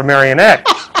March for a Marionette.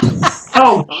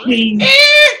 Oh, geez.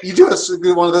 You do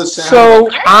one of those sounds. So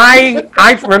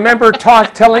I remember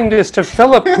telling this to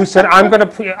Philip, who said,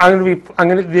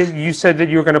 you said that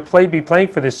you were going to be playing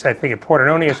for this, I think at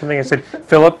Pordenone or something. I said,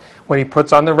 Philip, when he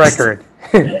puts on the record,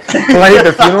 play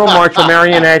the Funeral March for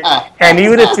Marionette, and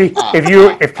even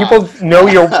if people know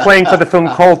you're playing for the film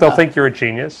Colt, they'll think you're a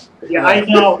genius. Yeah, I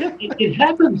know. It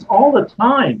happens all the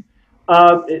time,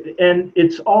 and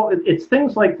it's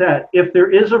things like that. If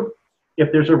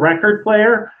there's a record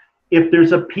player, if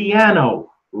there's a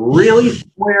piano really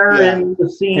square in the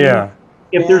scene,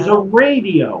 if there's a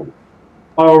radio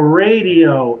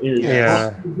is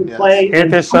play. If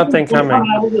there's something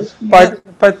coming,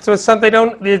 but so some they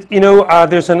don't.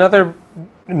 There's another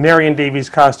Marion Davies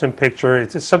costume picture.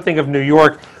 It's something of New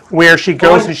York where she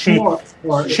goes and she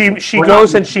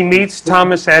goes and she meets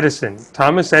Thomas Edison.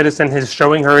 Thomas Edison is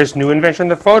showing her his new invention,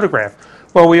 the photograph.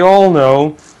 Well, we all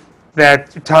know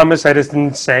that Thomas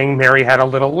Edison sang Mary Had a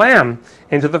Little Lamb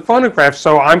into the phonograph.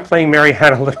 So I'm playing Mary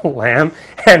Had a Little Lamb,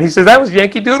 and he says, that was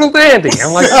Yankee Doodle Dandy.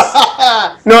 I'm like,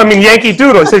 no, I mean Yankee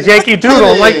Doodle. He says Yankee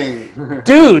Doodle. I'm like,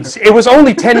 dudes, it was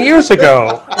only 10 years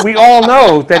ago. We all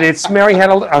know that it's Mary Had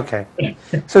a Little... Okay.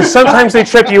 So sometimes they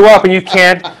trip you up, and you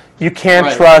can't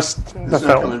trust the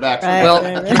film. Well,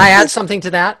 can I add something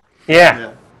to that?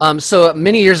 Yeah. So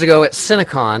many years ago at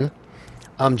Cinecon,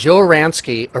 Joe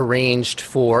Aransky arranged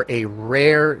for a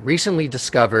rare, recently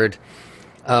discovered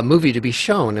movie to be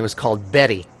shown. It was called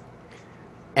Betty.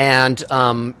 And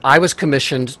I was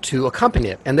commissioned to accompany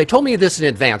it. And they told me this in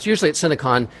advance. Usually at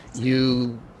Cinecon,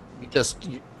 you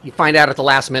find out at the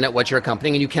last minute what you're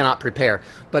accompanying and you cannot prepare.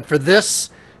 But for this,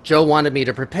 Joe wanted me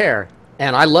to prepare.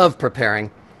 And I love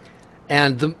preparing.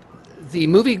 And the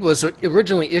movie was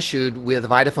originally issued with a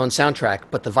Vitaphone soundtrack,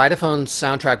 but the Vitaphone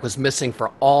soundtrack was missing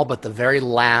for all but the very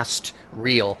last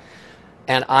reel.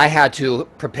 And I had to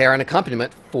prepare an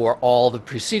accompaniment for all the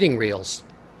preceding reels.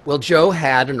 Well, Joe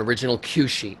had an original cue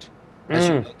sheet. As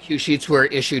you know, cue sheets were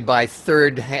issued by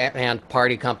third-hand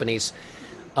party companies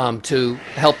to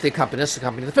help the accompanist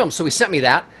accompany the film. So he sent me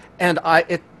that, and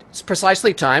it's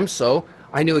precisely timed, so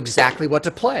I knew exactly what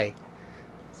to play.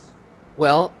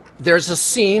 Well, there's a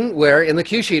scene where in the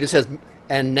cue sheet it says,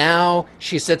 and now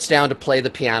she sits down to play the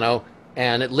piano,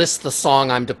 and it lists the song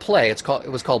I'm to play. It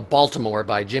was called Baltimore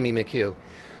by Jimmy McHugh.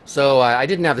 So I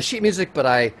didn't have the sheet music, but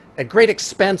I, at great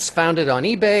expense, found it on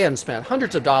eBay and spent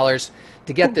hundreds of dollars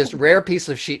to get this rare piece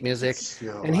of sheet music.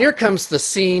 And here comes the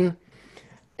scene,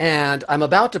 and I'm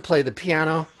about to play the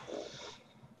piano,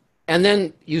 and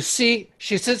then you see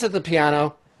she sits at the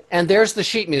piano, and there's the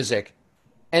sheet music.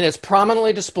 And it's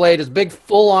prominently displayed as big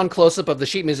full-on close-up of the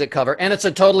sheet music cover, and it's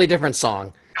a totally different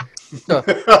song. So,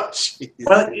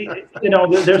 Well,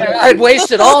 I'd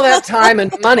wasted all that time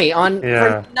and money on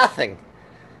for nothing.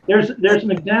 there's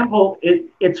an example.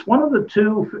 It's one of the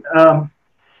two.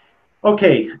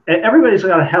 Okay, everybody's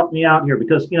got to help me out here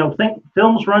because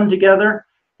films run together.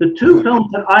 The two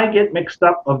films that I get mixed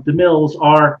up of DeMille's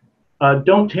are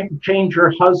 "Don't Change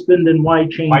Your Husband" and "Why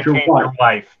Change Your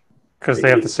Wife." Because they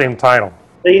have the same title.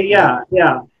 Yeah.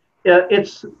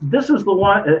 This is the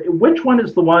one. Which one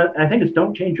is the one? I think it's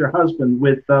 "Don't Change Your Husband"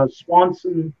 with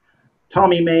Swanson,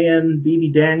 Tommy Mahan,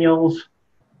 B.B. Daniels.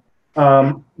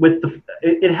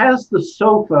 It has the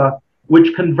sofa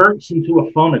which converts into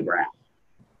a phonograph.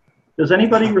 Does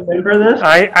anybody remember this?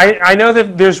 I know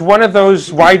that there's one of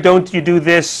those "Why Don't You Do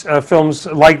This" films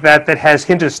like that has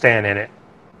Hindustan in it.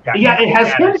 Yeah, it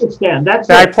has Hindustan.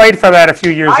 I played for that a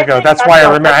few years ago. That's why I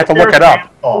remember. I had to look it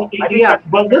up. Yeah,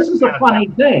 well, this is the funny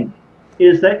thing,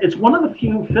 is that it's one of the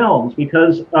few films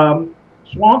because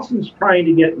Swanson's trying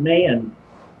to get Mahan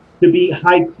to be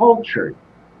high cultured,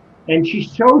 and she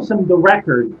shows him the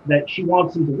record that she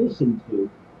wants him to listen to,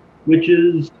 which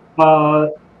is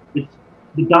it's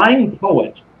 "The Dying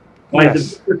Poet" by the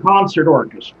Victor Concert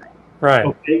Orchestra. Right.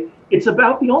 Okay, it's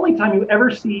about the only time you ever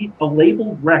see a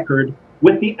labeled record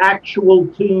with the actual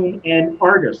tune and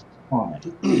artists on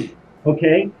it.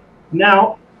 Okay?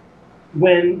 Now,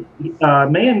 when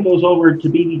Mahan goes over to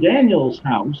B.B. Daniels'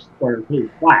 house, or his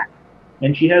flat,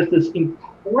 and she has this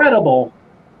incredible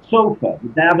sofa, the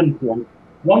Davenport,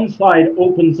 one side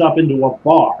opens up into a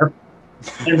bar,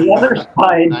 and the other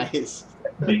side... Nice.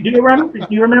 Do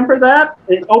you remember that?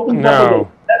 It opens up with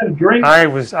a set of drinks.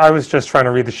 I was just trying to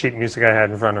read the sheet music I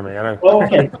had in front of me.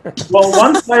 Okay. Well,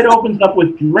 one side opens up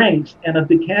with drinks and a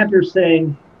decanter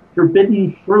saying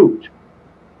 "forbidden fruit."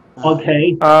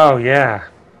 Okay. Oh yeah.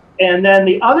 And then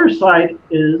the other side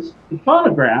is the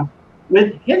phonograph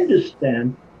with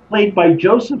Hindustan played by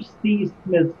Joseph C.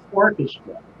 Smith's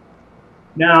orchestra.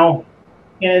 Now,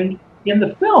 and in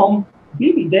the film,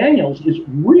 B.B. Daniels is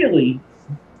really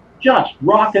just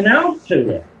rocking out to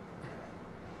it.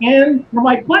 And for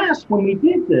my class, when we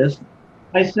did this,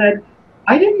 I said,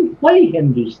 I didn't play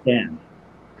Hindustan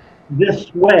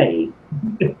this way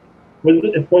for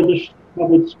the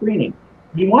public screening.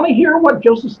 You want to hear what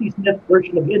Joseph C. Smith's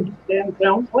version of Hindustan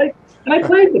sounds like? And I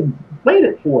played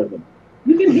it for them.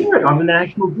 You can hear it on the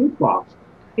National Jukebox.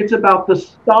 It's about the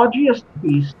stodgiest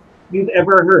piece you've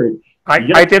ever heard.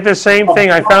 I did the same thing.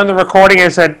 I found the recording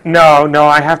and said, no,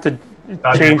 I have to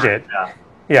change it.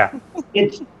 Yeah.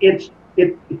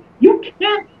 You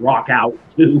can't rock out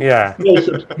to. Yeah.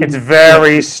 It's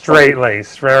very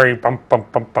straight-laced, very bump,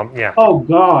 bump, bump, bump. Yeah. Oh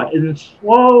God, and it's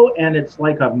slow, and it's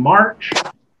like a march.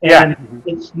 And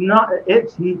it's not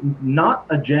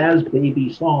a jazz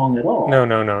baby song at all. No.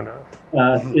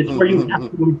 It's where you have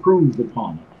to improve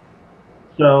upon it.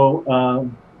 So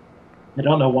I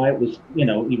don't know why it was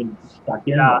even stuck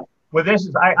in. Yeah. Well, this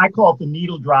is I call it the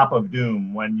needle drop of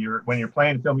doom. When you're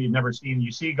playing a film you've never seen,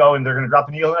 you see go and they're going to drop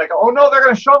the needle, and I go, oh no, they're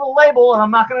going to show the label, and I'm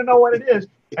not going to know what it is.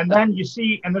 And then you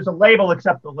see, and there's a label,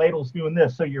 except the label's doing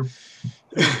this, so you're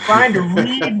trying to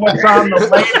read what's on the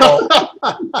label,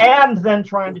 and then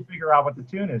trying to figure out what the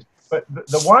tune is. But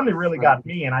the one that really got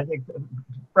me, and I think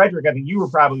Frederick, I think you were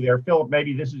probably there. Philip,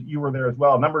 maybe you were there as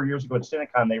well. A number of years ago at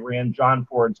Cinecon, they ran John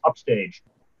Ford's Upstage.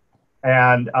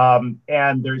 and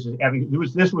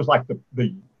this was like the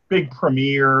big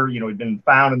premiere. You know, it had been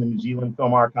found in the New Zealand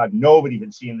Film Archive. Nobody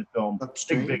had seen the film.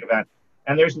 Big event.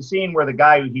 And there's a scene where the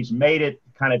guy he's made it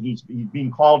kind of he's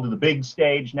being called to the big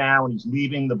stage now, and he's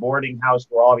leaving the boarding house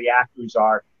where all the actors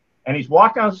are, and he's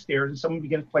walked down the stairs, and someone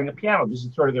begins playing a piano. This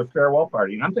is sort of their farewell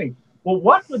party, and I'm thinking, well,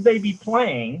 what would they be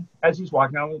playing as he's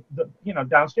walking down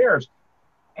downstairs?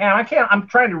 And I'm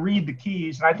trying to read the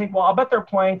keys, and I think, well, I'll bet they're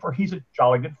playing for He's a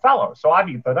Jolly Good Fellow. So I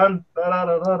begin,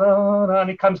 and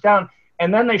he comes down,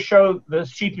 and then they show the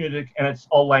sheet music, and it's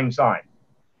Auld Lang Syne.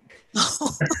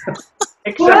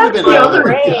 Except the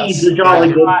other He's a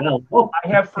Jolly Good Fellow. I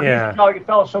have for He's a Jolly Good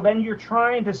Fellow. So then you're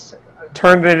trying to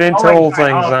turn it into Auld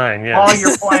Lang Syne, yeah. While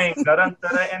you're playing,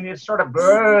 and it's sort of,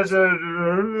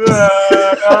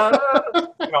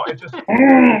 it just,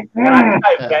 and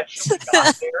I eventually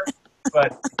got there.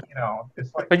 But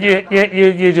it's like. But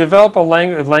you develop a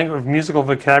language musical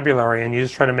vocabulary, and you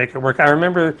just try to make it work. I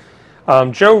remember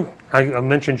Joe. I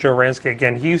mentioned Joe Ransky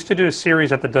again. He used to do a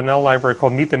series at the Donnell Library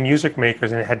called Meet the Music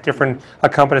Makers, and it had different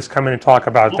accompanists come in and talk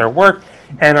about their work.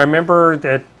 And I remember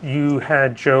that you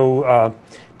had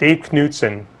Dave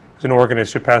Knutson, who's an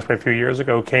organist who passed away a few years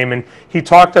ago, came and he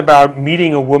talked about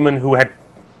meeting a woman who had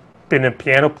been a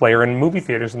piano player in movie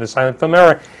theaters in the silent film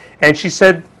era, and she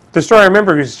said. The story I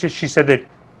remember is she said that,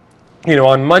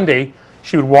 on Monday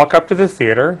she would walk up to the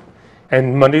theater,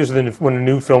 and Monday was when a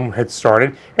new film had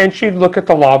started, and she'd look at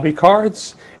the lobby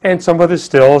cards and some of the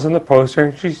stills and the poster,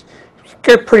 and she'd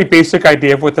get a pretty basic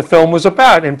idea of what the film was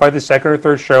about. And by the second or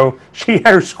third show, she had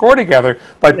her score together.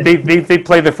 But they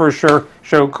play the first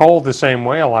show cold the same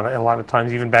way a lot of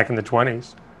times, even back in the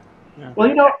 20s. Yeah.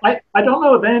 Well, I don't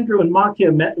know if Andrew and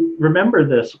Makia remember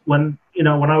this when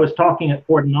I was talking at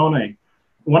Pordenone.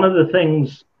 One of the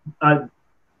things,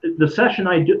 the session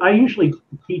I usually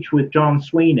teach with John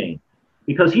Sweeney,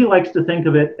 because he likes to think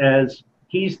of it as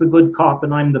he's the good cop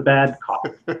and I'm the bad cop,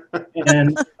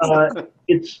 and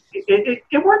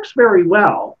it works very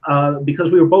well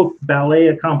because we were both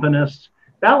ballet accompanists.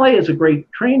 Ballet is a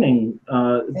great training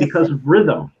because of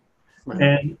rhythm,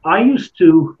 and I used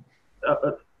to,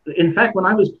 in fact, when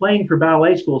I was playing for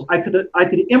ballet schools, I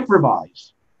could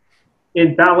improvise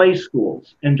in ballet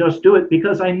schools and just do it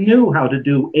because I knew how to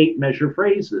do 8-measure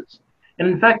phrases. And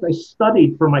in fact, I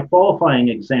studied for my qualifying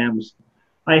exams.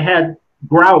 I had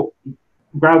Grout's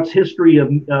History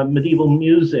of Medieval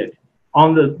Music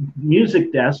on the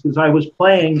music desk as I was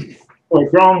playing for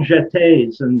Grand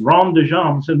Jetés and Ronde de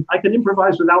Jambes, and I could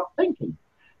improvise without thinking.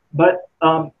 But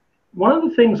one of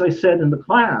the things I said in the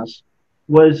class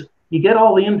was you get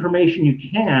all the information you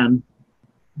can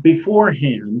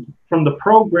beforehand from the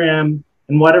program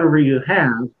and whatever you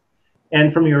have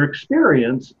and from your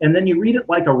experience, and then you read it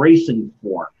like a racing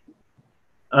form.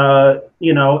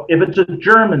 If it's a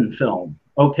German film,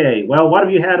 okay, well, what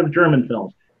have you had of German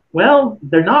films? Well,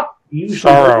 they're not usually...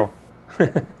 Sorrow.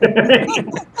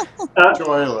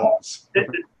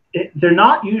 They're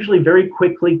not usually very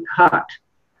quickly cut.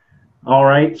 All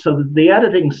right, so the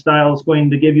editing style is going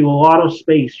to give you a lot of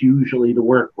space usually to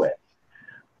work with.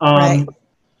 Right.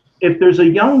 If there's a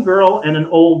young girl and an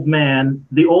old man,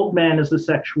 the old man is a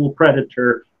sexual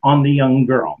predator on the young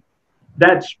girl.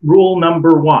 That's rule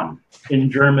number 1 in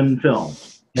German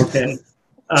films. Okay,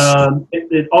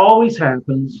 it always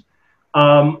happens.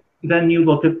 Then you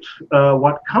look at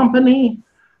what company.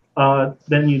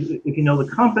 If you know the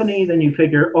company, then you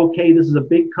figure, okay, this is a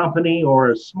big company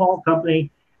or a small company.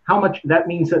 How much? That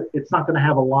means that it's not going to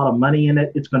have a lot of money in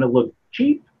it. It's going to look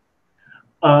cheap.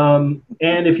 And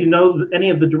if you know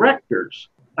any of the directors,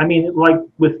 I mean, like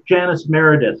with Janice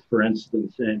Meredith, for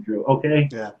instance, Andrew, okay?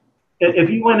 Yeah.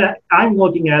 If you went I'm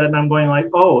looking at it and I'm going like,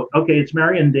 oh, okay, it's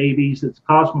Marion Davies, it's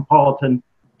Cosmopolitan,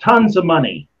 tons of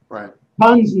money. Right.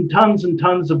 Tons and tons and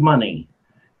tons of money.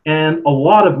 And a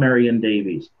lot of Marion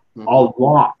Davies. Mm-hmm. A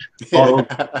lot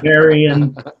of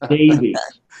Marion Davies.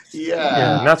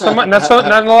 Yeah. Not so much.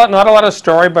 Not a lot of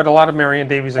story, but a lot of Marion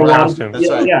Davies in costume. That's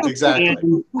right. Yeah. Exactly.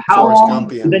 And how long?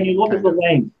 Then you look at the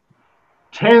length.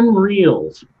 10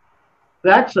 reels.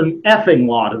 That's an effing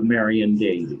lot of Marion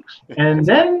Davies. And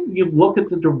then you look at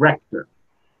the director,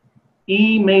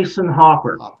 E. Mason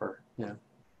Hopper. Yeah.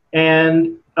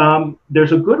 And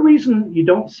there's a good reason you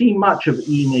don't see much of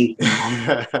E.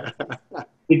 Mason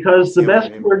because the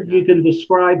best word you can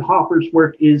describe Hopper's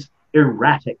work is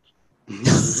erratic.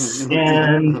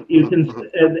 And you can,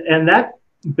 and that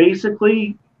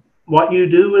basically what you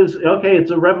do is, okay,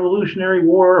 it's a Revolutionary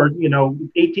War or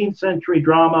 18th century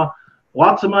drama,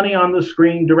 lots of money on the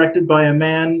screen, directed by a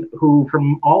man who,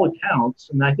 from all accounts,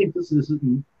 and I think this is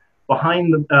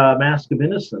behind the Mask of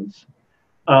Innocence,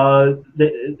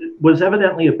 was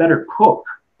evidently a better cook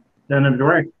than a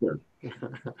director.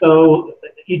 So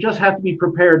you just have to be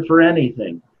prepared for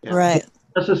anything. Yeah. Right.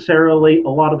 Not necessarily a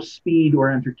lot of speed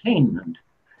or entertainment.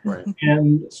 Right.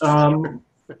 And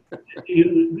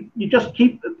you just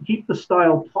keep the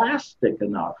style plastic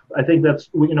enough. I think that's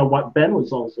what Ben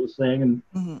was also saying, and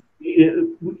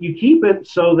Mm-hmm. you keep it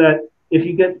so that if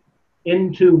you get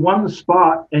into one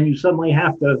spot and you suddenly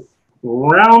have to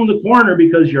round the corner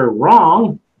because you're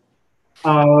wrong,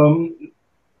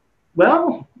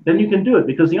 well, then you can do it,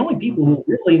 because the only people who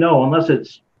really know, unless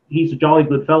it's he's a jolly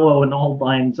good fellow and Auld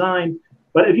Lang Syne,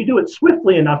 but if you do it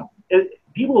swiftly enough,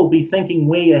 people will be thinking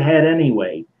way ahead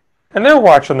anyway. And they're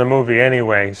watching the movie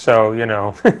anyway, so you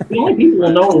know. The only people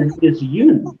who know is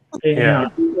you. Yeah.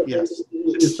 Yes.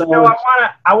 So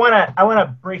I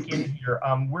wanna break in here.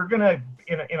 We're gonna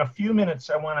in a few minutes.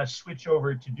 I want to switch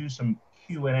over to do some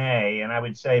Q&A, and I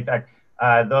would say, in fact,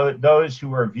 those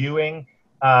who are viewing,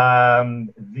 and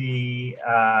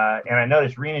I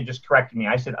noticed Rena just corrected me.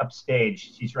 I said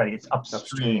upstage. She's right. It's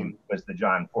upstream was the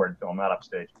John Ford film, not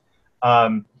upstage.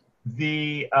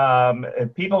 The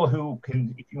people who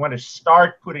can, if you want to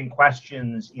start putting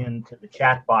questions into the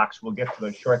chat box, we'll get to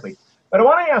those shortly. But I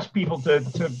want to ask people to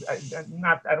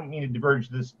not, I don't mean to diverge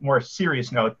this more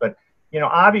serious note, but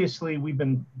obviously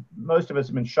most of us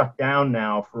have been shut down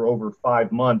now for over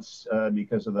 5 months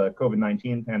because of the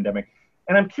COVID-19 pandemic.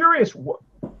 And I'm curious, what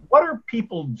are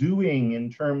people doing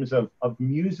in terms of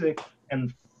music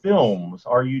and films?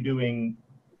 Are you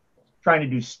trying to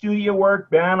do studio work?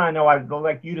 Ben, I know I'd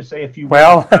like you to say a few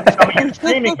words about some of your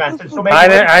streaming methods. So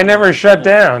I never shut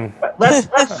down. Let's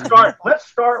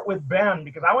start with Ben,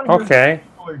 because I want to hear what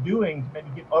people are doing to maybe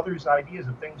give others ideas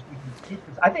of things we can do,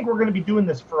 because I think we're going to be doing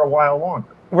this for a while longer.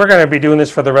 We're going to be doing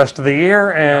this for the rest of the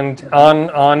year and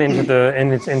on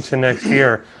into next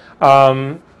year.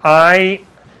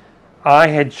 I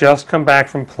had just come back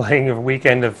from playing a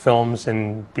weekend of films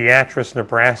in Beatrice,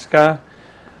 Nebraska,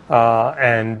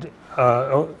 and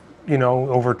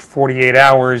over 48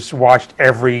 hours, watched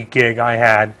every gig I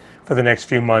had for the next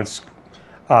few months,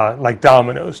 like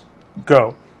dominoes,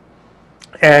 go.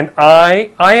 And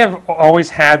I have always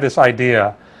had this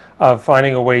idea of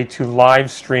finding a way to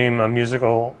live stream a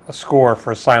musical score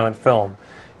for a silent film.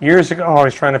 Years ago, I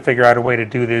was trying to figure out a way to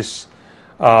do this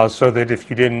so that if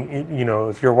you didn't,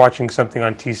 if you're watching something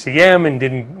on TCM and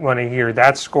didn't want to hear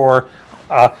that score,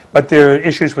 but there are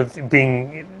issues with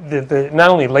being not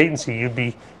only latency, you'd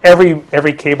be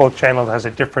every cable channel has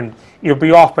a different, you'll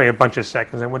be off by a bunch of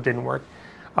seconds, and what didn't work.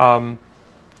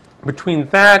 Between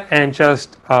that and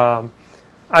just,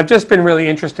 I've just been really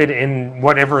interested in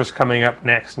whatever is coming up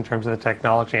next in terms of the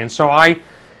technology, and so I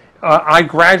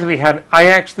gradually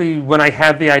when I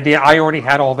had the idea, I already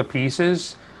had all the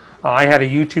pieces. I had a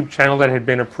YouTube channel that had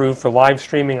been approved for live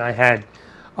streaming. I had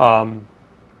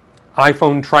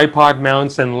iPhone tripod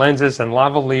mounts and lenses and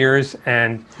lavaliers,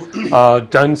 and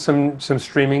done some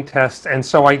streaming tests. And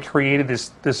so I created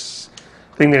this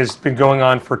thing that has been going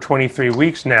on for 23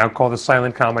 weeks now, called the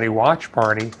Silent Comedy Watch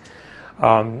Party.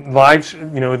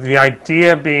 The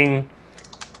idea being,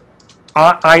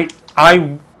 I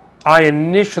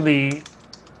initially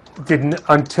didn't,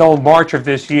 until March of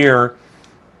this year,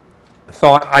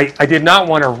 thought I did not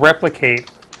want to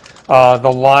replicate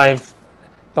the live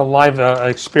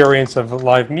experience of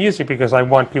live music, because I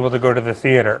want people to go to the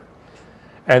theater.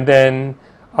 And then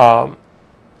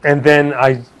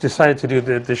I decided to do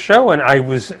the show, and I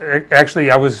was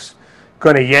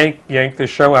going to yank the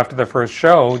show after the first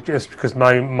show, just because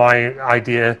my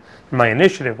idea, my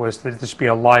initiative was that this be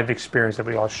a live experience that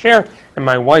we all share. And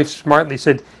my wife smartly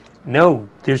said, no,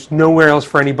 there's nowhere else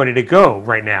for anybody to go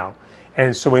right now.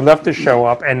 And so we left the show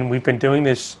up, and we've been doing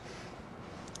this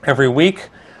every week.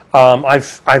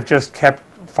 I've just kept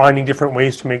finding different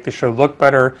ways to make the show look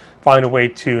better, find a way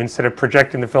to, instead of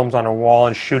projecting the films on a wall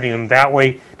and shooting them that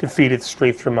way, to feed it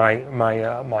straight through my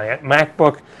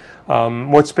MacBook.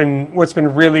 What's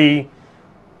been really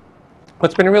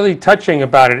touching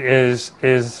about it is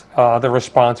the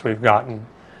response we've gotten,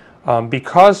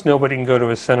 because nobody can go to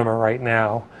a cinema right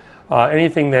now.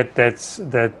 Anything that is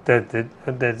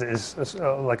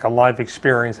like a live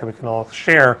experience that we can all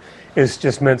share is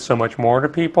just meant so much more to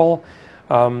people.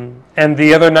 And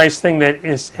the other nice thing that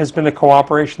has been the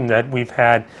cooperation that we've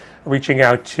had, reaching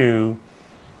out to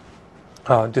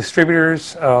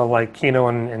distributors like Kino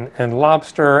and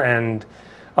Lobster and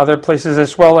other places,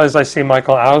 as well as I see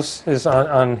Michael Aus is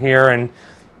on here, and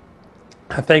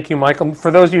thank you, Michael. For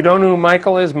those of you who don't know who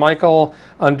Michael is, Michael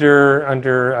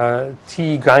under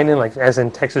T. Guinan, like as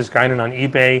in Texas Guinan on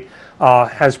eBay,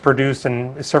 has produced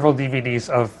several DVDs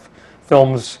of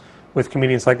films with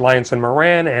comedians like Lyons and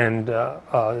Moran and the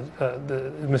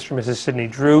Mr. and Mrs. Sidney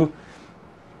Drew,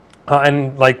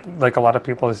 and like a lot of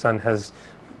people has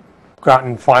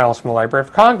gotten files from the Library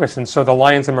of Congress. And so the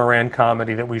Lyons and Moran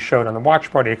comedy that we showed on the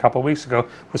watch party a couple of weeks ago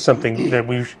was something that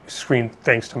we screened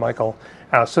thanks to Michael.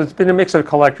 So it's been a mix of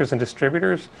collectors and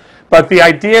distributors. But the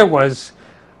idea was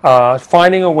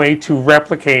finding a way to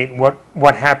replicate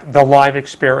what happened, the live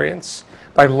experience,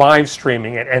 by live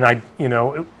streaming it. And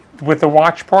with the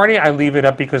watch party, I leave it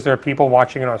up because there are people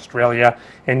watching in Australia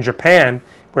and Japan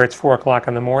where it's 4 o'clock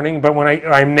in the morning. But when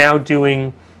I'm now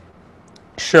doing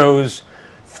shows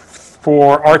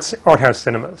for art house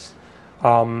cinemas.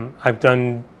 I've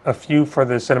done a few for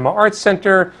the Cinema Arts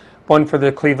Center, one for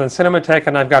the Cleveland Cinematheque,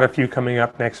 and I've got a few coming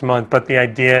up next month. But the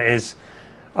idea is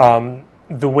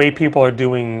the way people are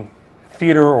doing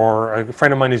theater, or a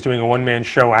friend of mine is doing a one-man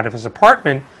show out of his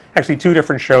apartment, actually 2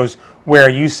 different shows where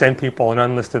you send people an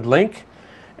unlisted link,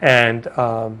 and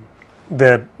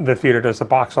the theater does the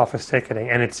box office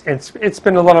ticketing, and it's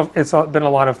been a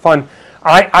lot of fun.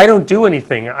 I don't do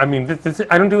anything. I mean,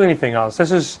 I don't do anything else.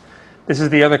 This is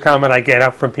the other comment I get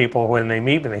up from people when they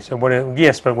meet me. They say,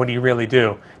 yes, but what do you really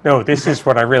do? No, this is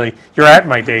what you're at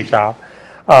my day job.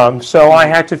 So I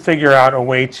had to figure out a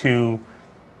way to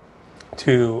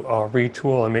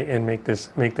retool and make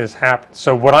this happen.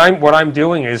 So what I'm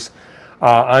doing is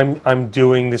I'm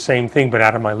doing the same thing, but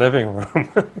out of my living room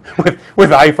with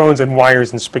iPhones and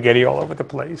wires and spaghetti all over the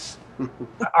place.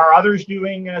 Are others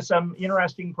doing some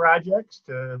interesting projects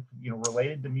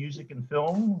related to music and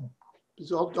film?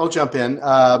 So I'll jump in.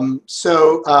 I've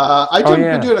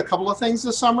been doing a couple of things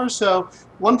this summer. So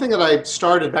one thing that I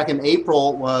started back in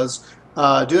April was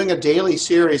doing a daily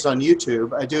series on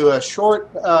YouTube. I do a short,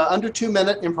 under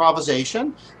 2-minute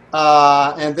improvisation.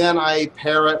 And then I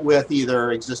pair it with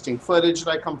either existing footage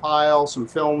that I compile, some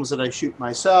films that I shoot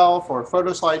myself, or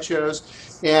photo slideshows.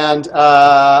 And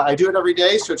I do it every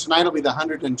day, so tonight will be the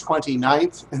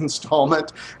 129th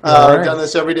installment. I've done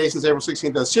this every day since April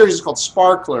 16th. The series is called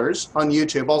Sparklers on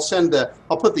YouTube.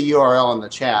 I'll put the URL in the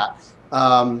chat.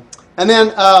 And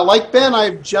then, like Ben,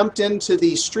 I've jumped into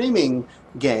the streaming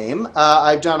game.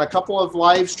 I've done a couple of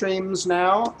live streams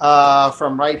now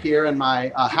from right here in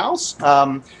my house.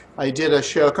 I did a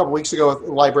show a couple weeks ago with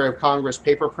the Library of Congress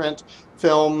paper print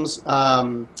films,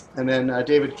 and then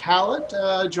David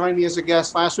Callett joined me as a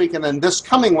guest last week, and then this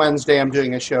coming Wednesday I'm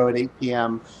doing a show at 8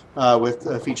 p.m.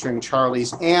 Featuring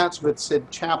Charlie's Aunt with Sid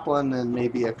Chaplin and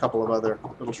maybe a couple of other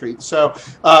little treats. So,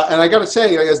 and I got to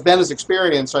say, as Ben has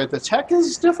experienced, the tech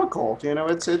is difficult.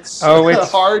 It's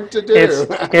hard to do.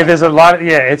 There's a lot.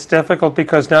 It's difficult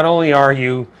because not only are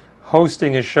you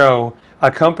hosting a show,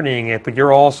 accompanying it, but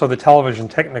you're also the television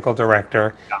technical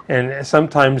director, and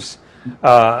sometimes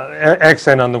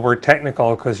accent on the word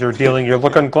technical because you're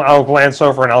looking. I'll glance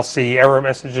over and I'll see error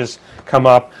messages come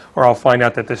up, or I'll find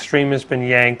out that the stream has been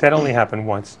yanked. That only happened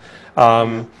once.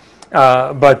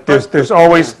 But there's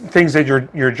always things that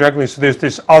you're juggling. So there's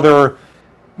this other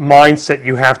mindset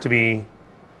you have to be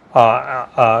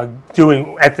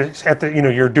doing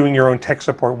you're doing your own tech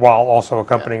support while also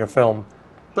accompanying a film.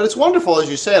 But it's wonderful, as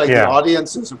you say, the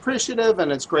audience is appreciative,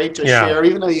 and it's great to share,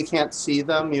 even though you can't see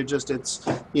them. You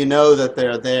know that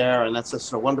they're there, and that's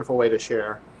just a wonderful way to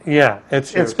share. Yeah,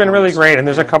 it's been really great, and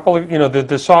there's a couple of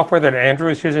the software that Andrew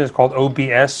is using is called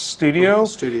OBS Studio.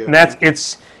 And that's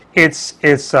it's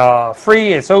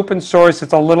free, it's open source,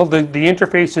 it's a little the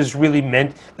interface is really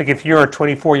meant if you're a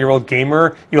 24-year-old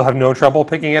gamer, you'll have no trouble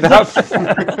picking it up.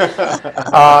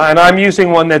 And I'm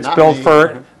using one that's built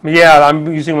for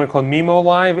I'm using one called Mimo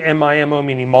Live, MIMO,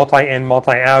 meaning multi-in,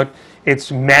 multi-out.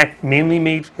 It's Mac mainly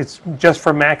made. It's just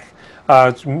for Mac.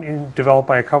 It's developed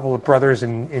by a couple of brothers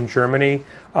in Germany,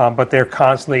 but they're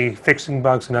constantly fixing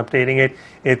bugs and updating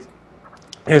it.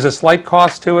 There's a slight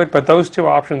cost to it, but those two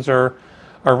options are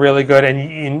really good.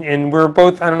 And we're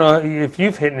both. I don't know if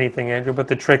you've hit anything, Andrew, but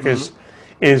the trick is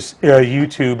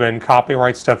YouTube and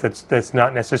copyright stuff that's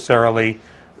not necessarily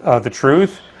the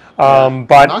truth.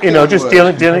 But just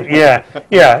dealing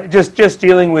just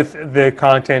dealing with the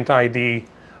Content ID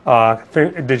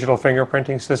digital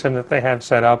fingerprinting system that they have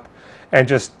set up, and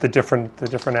just the different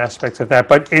aspects of that.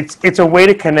 But it's a way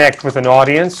to connect with an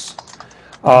audience,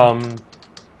 to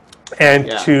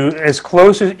as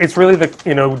close as it's really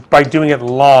by doing it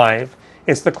live,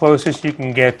 it's the closest you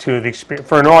can get to the experience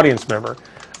for an audience member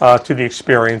to the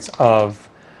experience of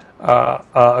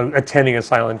attending a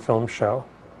silent film show.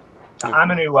 I'm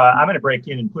gonna break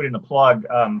in and put in a plug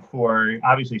for,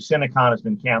 obviously Cinecon has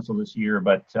been canceled this year,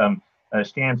 but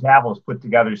Stan Tavel has put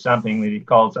together something that he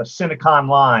calls a Cinecon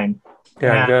Line,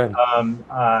 Yeah, good.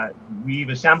 We've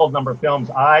assembled a number of films.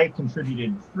 I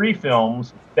contributed 3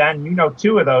 films. Ben, you know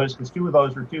 2 of those, because 2 of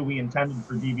those were 2 we intended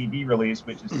for DVD release,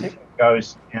 which is Ticket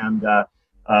Ghost and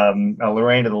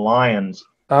Lorraine of the Lions.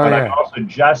 Oh, But yeah. I also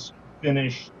just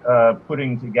finished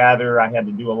putting together, I had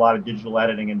to do a lot of digital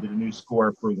editing and did a new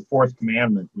score for The Fourth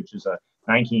Commandment, which is a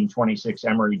 1926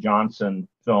 Emery Johnson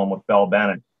film with Belle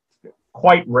Bennett.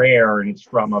 Quite rare, and it's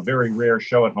from a very rare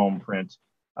show-at-home print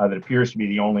that appears to be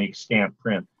the only extant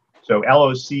print. So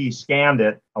LOC scanned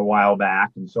it a while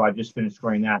back, and so I just finished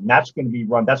scoring that. And that's going to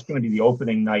be the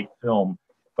opening night film.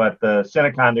 But the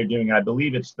Cinecon they're doing, I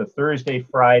believe it's the Thursday,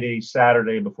 Friday,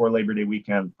 Saturday before Labor Day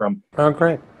weekend from, Oh,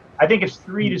 great. I think it's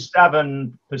 3 to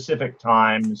 7 Pacific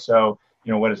time. So,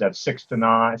 you know, what is that, 6 to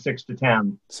 9, 6 to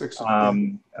 10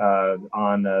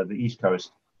 on the East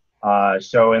Coast.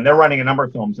 And they're running a number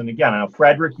of films. And again,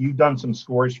 Frederick, you've done some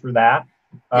scores for that.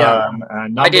 Yeah.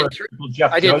 I did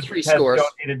 3 scores.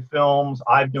 Donated films.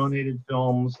 I've donated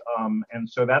films. And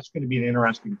so that's going to be an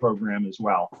interesting program as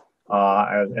well,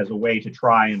 as a way to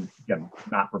try and, again,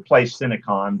 not replace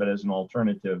Cinecon, but as an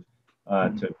alternative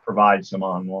to provide some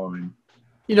online.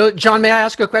 You know, John, may I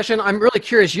ask a question? I'm really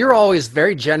curious. You're always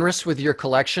very generous with your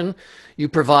collection. You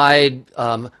provide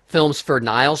films for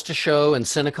Niles to show and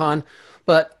Cinecon,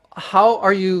 but how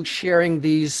are you sharing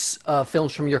these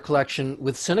films from your collection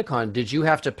with Cinecon? Did you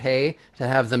have to pay to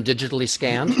have them digitally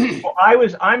scanned? Well,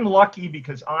 I'm lucky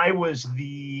because I was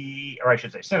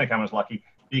Cinecon was lucky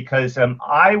because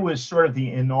I was sort of the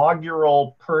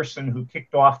inaugural person who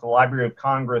kicked off the Library of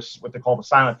Congress, what they call the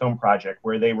Silent Film Project,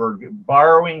 where they were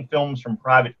borrowing films from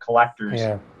private collectors.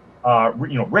 Yeah.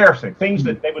 Rare things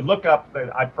that they would look up.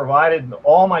 That I provided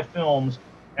all my films,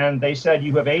 and they said,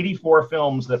 you have 84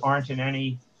 films that aren't in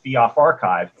any FIAF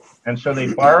archive. And so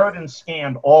they borrowed and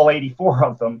scanned all 84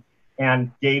 of them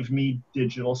and gave me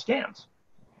digital scans.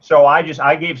 So I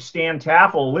gave Stan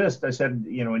Taffel a list. I said,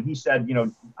 and he said,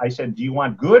 I said, do you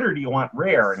want good or do you want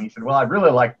rare? And he said, well, I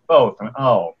really like both. I went,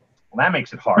 oh, well, that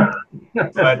makes it harder.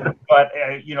 but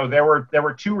there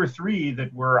were 2 or 3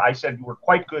 that were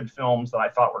quite good films that I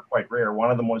thought were quite rare. One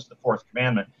of them was The Fourth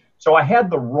Commandment. So I had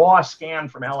the raw scan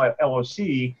from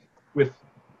LOC with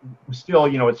still,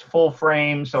 it's full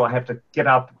frame, so I have to get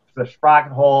out the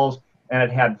sprocket holes, and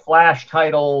it had flash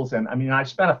titles, and I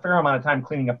spent a fair amount of time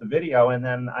cleaning up the video, and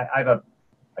then I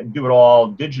do it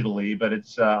all digitally, but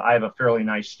I have a fairly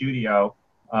nice studio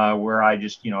where I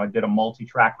just, I did a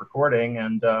multi-track recording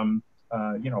and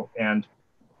and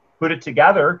put it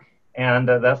together, and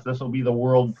this will be the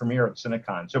world premiere at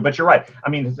Cinecon. So, but you're right.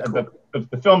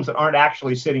 The films that aren't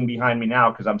actually sitting behind me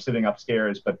now because I'm sitting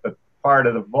upstairs, but part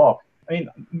of the vault.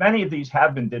 Many of these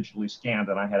have been digitally scanned,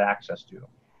 and I had access to them.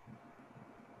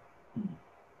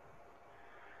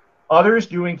 Others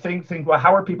doing things. Well,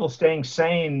 how are people staying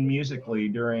sane musically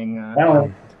during?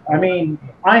 Well, I'm in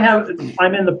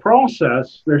the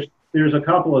process. There's a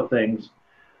couple of things.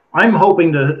 I'm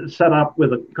hoping to set up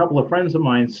with a couple of friends of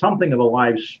mine something of a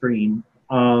live stream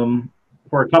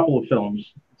for a couple of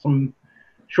films, some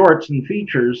shorts and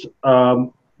features.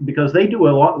 Because they do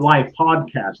a live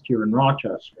podcast here in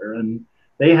Rochester, and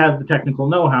they have the technical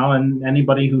know-how, and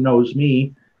anybody who knows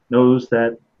me knows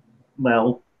that,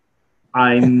 well,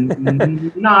 I'm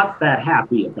not that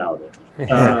happy about it.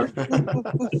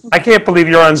 I can't believe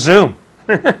you're on Zoom.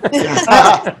 I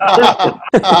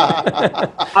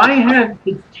had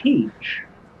to teach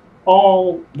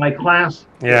all my classes.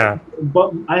 Yeah.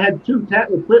 But I had 2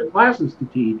 classes to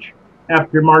teach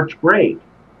after March break.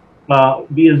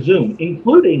 Via Zoom,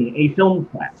 including a film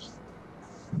class,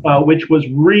 which was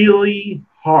really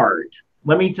hard,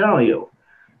 let me tell you.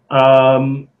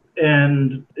 The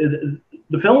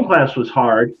film class was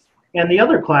hard, and the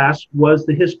other class was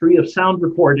the history of sound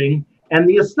recording and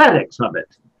the aesthetics of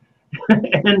it.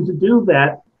 And to do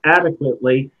that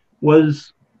adequately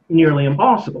was nearly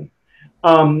impossible.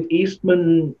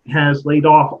 Eastman has laid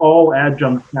off all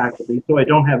adjunct faculty, so I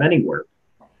don't have any work.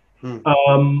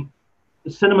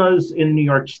 Cinemas in New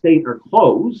York State are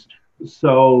closed,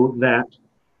 so that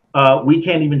we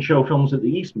can't even show films at the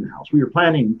Eastman House. We were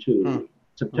planning to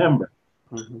September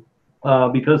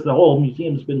because the whole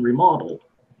museum's been remodeled.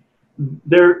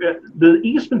 The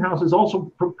Eastman House is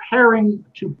also preparing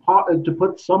to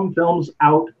put some films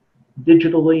out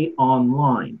digitally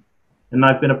online, and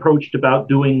I've been approached about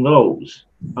doing those,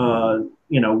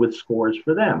 with scores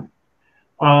for them.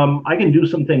 I can do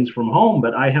some things from home,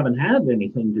 but I haven't had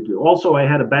anything to do. Also, I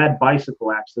had a bad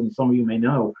bicycle accident, some of you may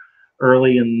know,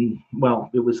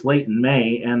 it was late in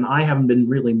May, and I haven't been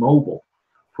really mobile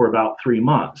for about 3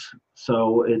 months.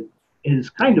 So it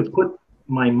has kind of put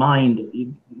my mind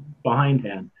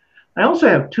behindhand. I also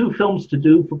have 2 films to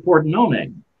do for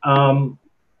Pordenone.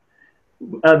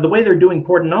 The way they're doing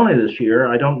Pordenone this year,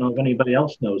 I don't know if anybody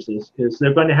else knows this, is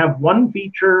they're going to have 1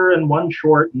 feature and 1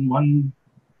 short and 1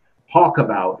 talk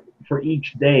about for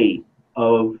each day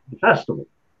of the festival.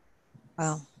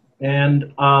 Wow.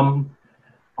 And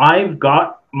I've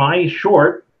got my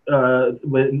short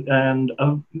and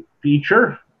a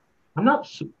feature. I'm not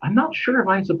sure if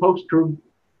I'm supposed to,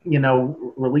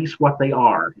 release what they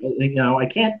are. I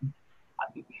can't.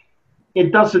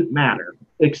 It doesn't matter,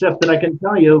 except that I can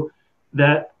tell you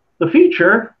that the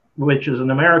feature, which is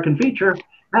an American feature,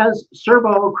 has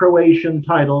Serbo-Croatian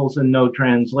titles and no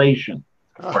translation.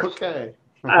 Okay.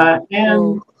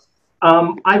 And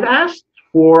I've asked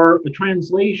for a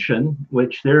translation,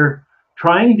 which they're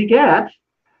trying to get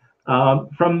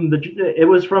it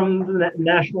was from the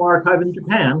National Archive in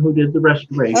Japan, who did the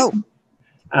restoration.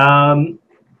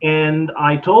 And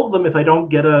I told them if I don't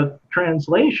get a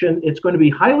translation, it's going to be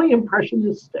highly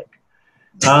impressionistic.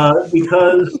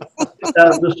 Because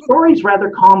the story's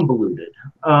rather convoluted.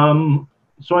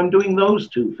 So I'm doing those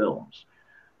 2 films.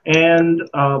 And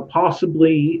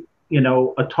possibly,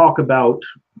 a talk about,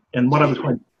 and what I was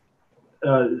going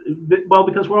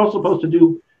because we're all supposed to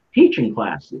do teaching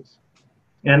classes.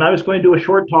 And I was going to do a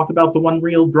short talk about the one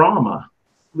reel drama,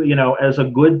 as a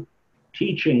good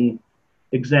teaching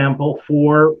example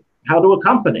for how to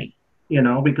accompany,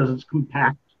 because it's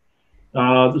compact.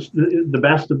 The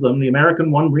best of them, the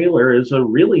American one-reeler, is a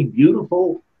really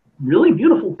beautiful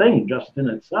thing just in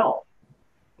itself.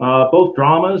 Both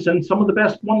dramas and some of the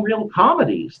best one-reel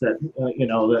comedies that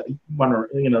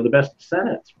the best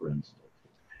setups, for instance.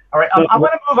 All right, I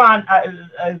want to move on.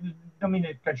 I don't mean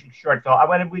to cut you short, Phil.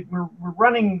 We're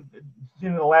running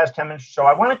in the last 10 minutes or so.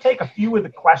 I want to take a few of the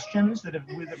questions that have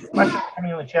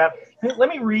coming in the chat. Let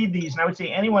me read these, and I would say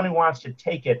anyone who wants to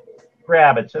take it,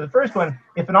 grab it. So the first one: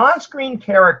 if an on-screen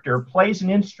character plays an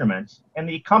instrument and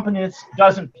the accompanist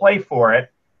doesn't play for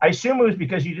it, I assume it was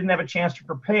because you didn't have a chance to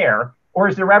prepare, or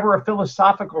is there ever a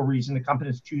philosophical reason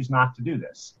accompanists choose not to do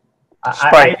this?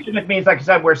 I assume it means, like I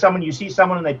said, where you see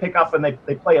someone and they pick up and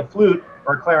they play a flute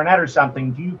or a clarinet or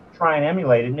something, do you try and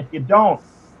emulate it? And if you don't,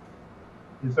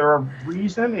 is there a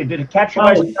reason? Did it catch you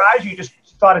by surprise? You just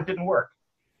thought it didn't work?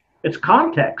 It's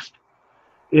context.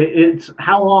 It's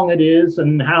how long it is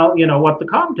and how, what the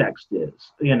context is.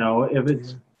 If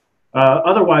it's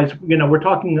otherwise, we're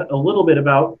talking a little bit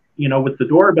about, with the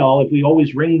doorbell, if we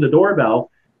always ring the doorbell,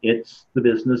 it's the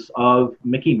business of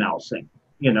Mickey Mousing,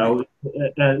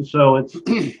 and so it's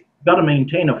got to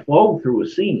maintain a flow through a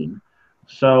scene.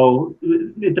 So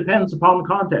it depends upon the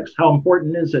context. How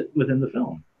important is it within the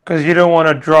film? Because you don't want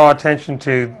to draw attention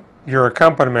to your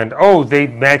accompaniment. Oh, they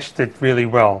matched it really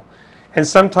well. And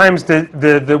sometimes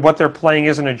the what they're playing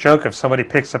isn't a joke. If somebody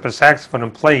picks up a saxophone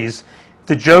and plays,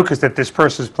 the joke is that this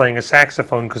person is playing a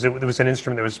saxophone because it was an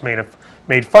instrument that was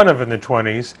made fun of in the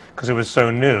 20s because it was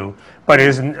so new. But it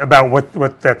isn't about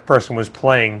what that person was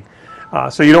playing.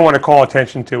 So you don't want to call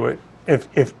attention to it if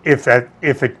it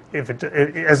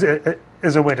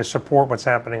is a way to support what's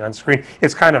happening on screen.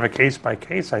 It's kind of a case by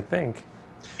case, I think.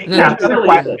 Another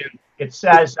question. It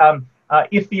says,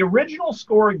 if the original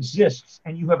score exists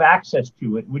and you have access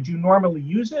to it, would you normally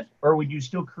use it, or would you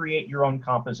still create your own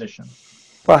composition?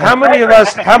 Well, how many of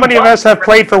us have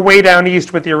played for Way Down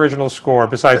East with the original score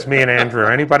besides me and Andrew?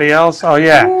 Anybody else? Oh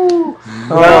yeah.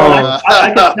 Well,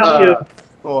 I can tell you,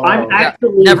 I'm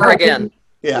actually never again.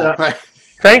 Yeah.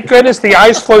 Thank goodness the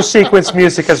ice flow sequence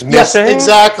music is missing. Yes,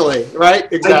 exactly. Right.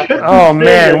 Exactly. Oh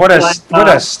man, what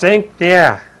a stink!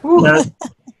 Yeah.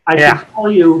 I can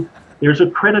tell you, there's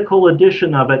a critical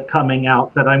edition of it coming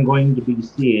out that I'm going to be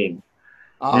seeing,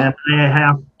 and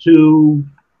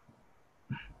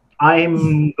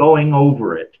I'm going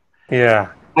over it.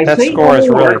 Yeah, that score is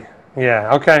really.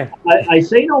 Yeah. Okay. I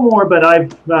say no more, but I've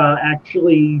got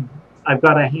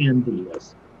a hand in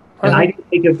this, and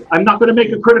I'm not going to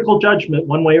make a critical judgment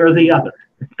one way or the other.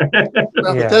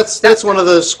 Well, that's one of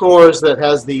those scores that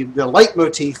has the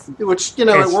leitmotif, which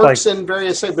it works in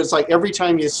various ways. But it's like every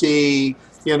time you see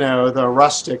the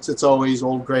rustics, it's always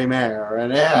Old Grey Mare,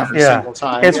 and every single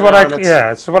time. It's what I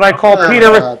call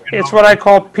Peter. It's what I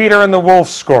call Peter and the Wolf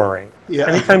scoring. Yeah.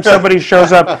 Anytime somebody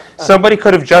shows up, somebody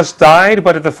could have just died,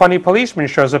 but if the funny policeman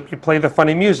shows up, you play the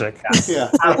funny music. Yeah.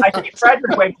 I think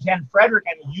Frederick waved his hand. Frederick,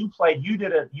 and you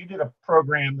did a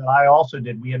program that I also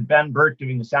did. We had Ben Burt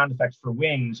doing the sound effects for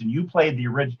Wings, and you played the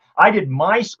original. I did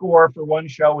my score for one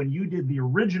show, and you did the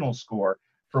original score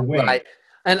for Wings. Right.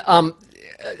 And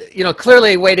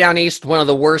clearly, Way Down East, one of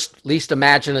the worst, least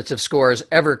imaginative scores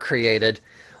ever created.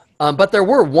 But there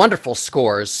were wonderful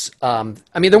scores. I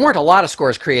mean, there weren't a lot of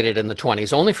scores created in the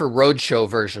 20s, only for roadshow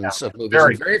versions of movies.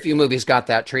 And very few movies got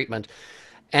that treatment.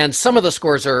 And some of the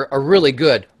scores are really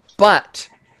good, but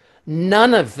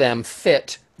none of them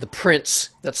fit the prints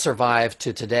that survive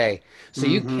to today. So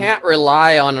you can't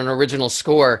rely on an original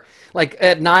score. Like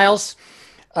at Niles,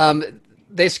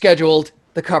 they scheduled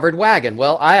The Covered Wagon.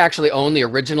 Well, I actually own the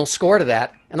original score to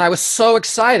that, and I was so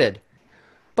excited.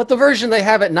 But the version they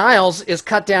have at Niles is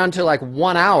cut down to like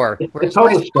 1 hour, whereas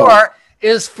my score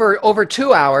is for over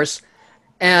 2 hours.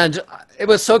 And it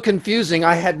was so confusing,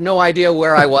 I had no idea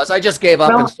where I was. I just gave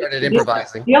up and started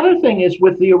improvising. The other thing is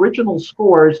with the original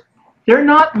scores, they're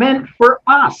not meant for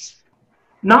us,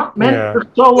 not meant for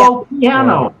solo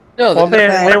piano. No, well,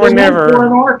 they were never for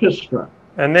an orchestra.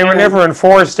 And they were never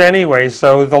enforced anyway,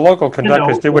 so the local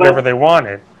conductors did whatever they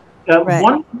wanted.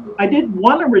 I did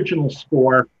one original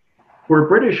score for a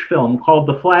British film called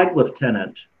The Flag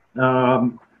Lieutenant.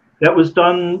 That was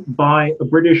done by a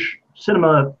British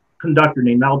cinema conductor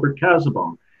named Albert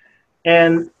Casabon.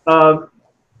 And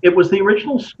it was the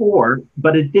original score,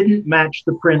 but it didn't match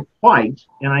the print quite,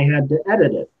 and I had to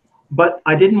edit it. But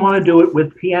I didn't want to do it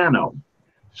with piano.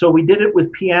 So we did it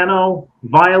with piano,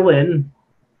 violin,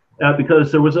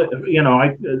 because there was a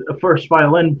first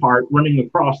violin part running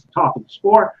across the top of the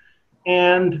score,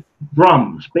 and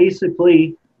drums,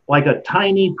 basically like a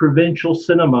tiny provincial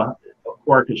cinema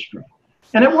orchestra.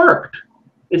 And it worked.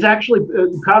 It's actually,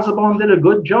 Casabon did a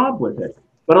good job with it.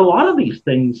 But a lot of these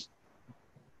things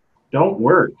don't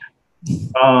work.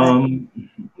 I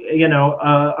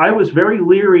was very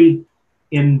leery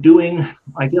in doing,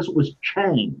 I guess it was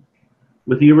Chang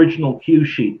with the original cue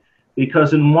sheet,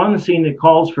 because in one scene it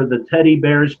calls for the teddy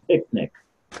bear's picnic.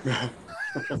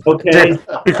 Okay.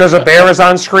 Because a bear is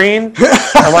on screen?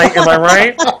 Am I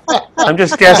right? I'm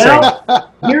just guessing.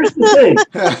 Well, here's the thing.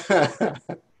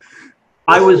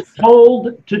 I was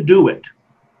told to do it.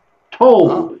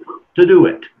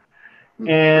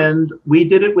 And we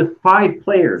did it with 5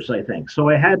 players, I think. So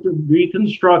I had to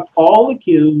reconstruct all the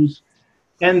cues.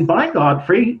 And by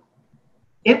Godfrey,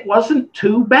 it wasn't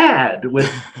too bad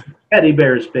with Teddy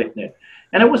Bear's Picnic.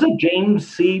 And it was a James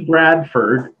C.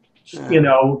 Bradford.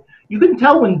 You can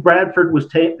tell when Bradford was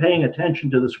paying attention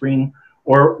to the screen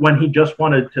or when he just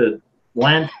wanted to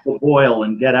blanch the boil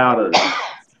and get out of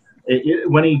it,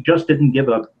 when he just didn't give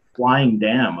a flying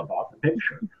damn about the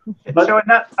picture. But, so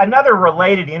another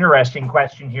related interesting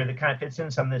question here that kind of fits in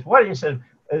some of this. What is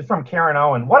from Karen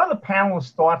Owen. What are the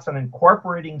panelists' thoughts on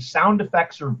incorporating sound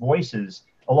effects or voices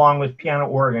along with piano,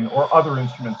 organ, or other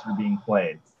instruments that are being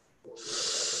played?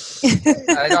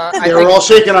 We're all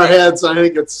shaking our heads. I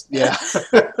think it's,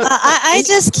 I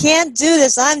just can't do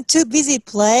this. I'm too busy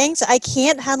playing, so I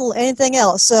can't handle anything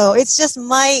else. So it's just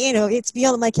it's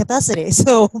beyond my capacity.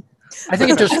 So I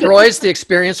think it destroys the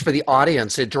experience for the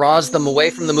audience. It draws them away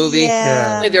from the movie.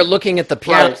 Yeah. They're looking at the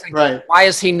piano. Right. Why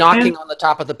is he knocking on the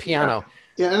top of the piano?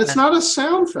 Yeah, and it's not a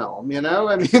sound film,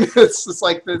 I mean, it's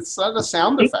like it's not a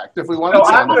sound effect. If we want to,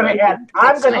 I'm going to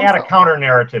add a counter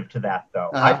narrative to that, though.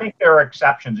 I think there are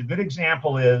exceptions. A good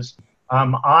example is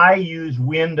I use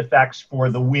wind effects for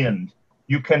the wind.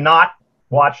 You cannot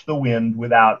watch the wind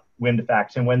without wind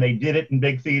effects. And when they did it in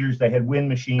big theaters, they had wind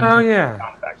machines. Oh yeah.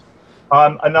 Sound effects.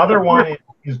 Another one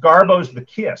is Garbo's The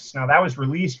Kiss. Now that was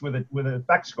released with an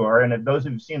effect score, and those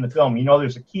who've seen the film,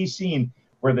 there's a key scene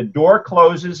where the door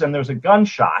closes and there's a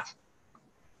gunshot,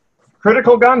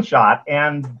 critical gunshot,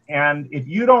 and if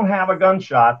you don't have a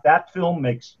gunshot, that film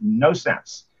makes no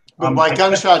sense. By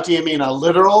gunshot, do you mean a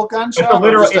literal gunshot? A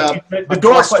literal, a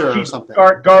door or something.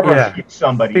 Garbo shoots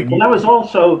somebody. Well,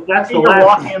 that's the last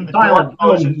walk in, the door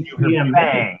closes, you hear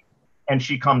bang, and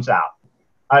she comes out.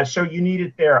 So you need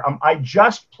it there. I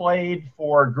just played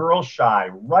for Girl Shy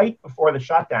right before the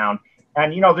shutdown.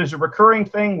 And, there's a recurring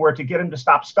thing where to get them to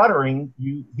stop stuttering,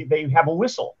 they have a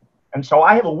whistle. And so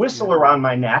I have a whistle around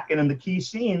my neck, and in the key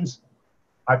scenes,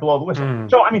 I blow the whistle.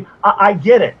 So, I mean, I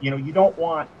get it. You don't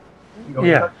want...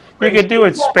 you could do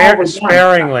it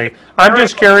sparingly. I'm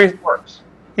just curious.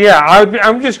 Yeah,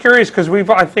 I'm just curious because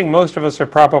I think most of us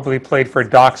have probably played for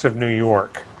Docks of New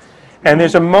York. And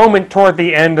there's a moment toward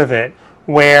the end of it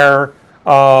where...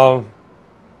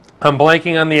 I'm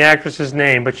blanking on the actress's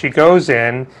name, but she goes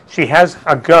in, she has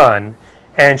a gun,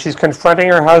 and she's confronting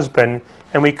her husband,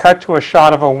 and we cut to a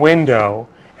shot of a window,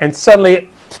 and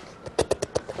suddenly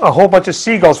a whole bunch of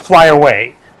seagulls fly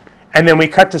away. And then we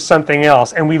cut to something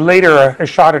else, and we later, a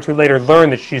shot or two later, learn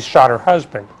that she's shot her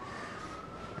husband.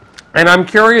 And I'm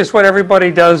curious what everybody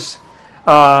does.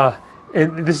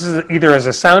 This is either as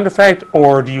a sound effect,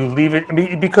 or do you leave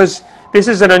it? Because this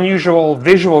is an unusual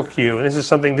visual cue. This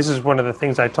is one of the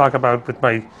things I talk about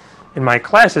in my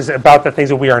classes about the things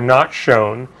that we are not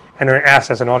shown and are asked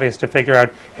as an audience to figure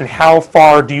out, and how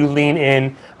far do you lean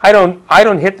in. I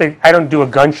don't do a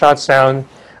gunshot sound.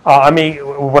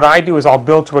 What I do is I'll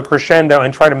build to a crescendo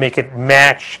and try to make it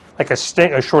match like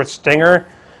a short stinger,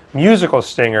 musical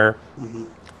stinger,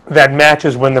 that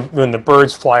matches when the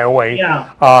birds fly away.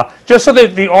 Yeah. Just so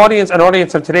that an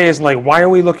audience of today isn't like, why are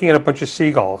we looking at a bunch of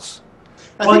seagulls?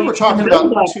 I think we're talking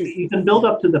about you can build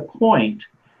up to the point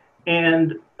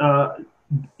and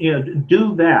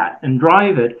do that and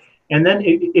drive it, and then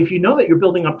if you know that you're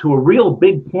building up to a real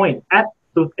big point at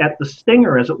the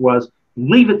stinger, as it was,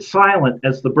 leave it silent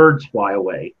as the birds fly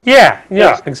away. Yeah,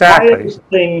 That's exactly. the quietest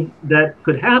thing that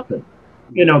could happen.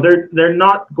 They're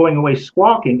not going away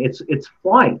squawking. It's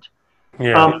flight.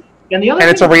 Yeah. And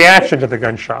it's a reaction to the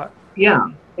gunshot. Yeah.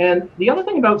 And the other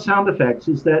thing about sound effects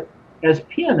is that as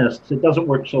pianists, it doesn't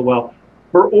work so well.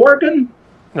 For organ,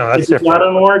 no, that's if it's not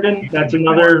an organ, that's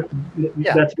another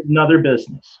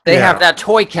business. They have that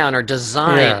toy counter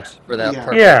designed for that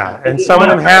purpose. Yeah, and some of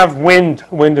them have wind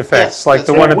effects, like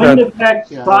the one at wind the effects,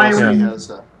 sirens,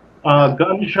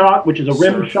 gunshot, which is a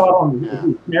rim shot on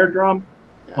the snare drum.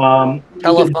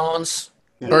 Telephones,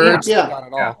 birds, got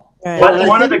it all. But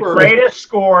one of the greatest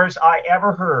scores I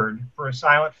ever heard for a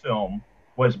silent film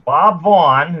was Bob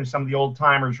Vaughn, who some of the old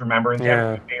timers remember, and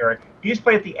he used to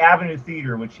play at the Avenue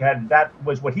Theater, that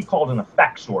was what he called an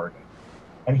effects organ,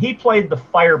 and he played the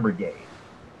Fire Brigade.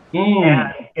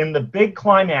 And in the big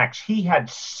climax, he had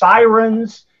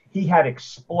sirens, he had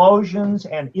explosions,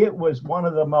 and it was one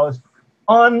of the most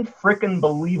unfrickin'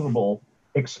 believable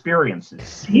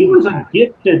experiences. He was a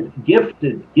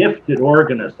gifted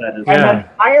organist. And the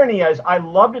irony is, I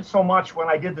loved it so much when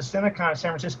I did the Cinecon in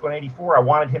San Francisco in '84. I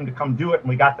wanted him to come do it, and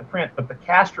we got the print. But the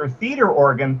Castro Theater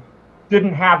organ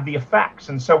didn't have the effects,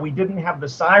 and so we didn't have the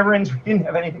sirens. We didn't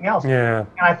have anything else. Yeah.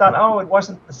 And I thought, it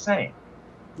wasn't the same.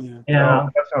 Yeah.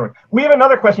 We have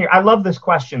another question here. I love this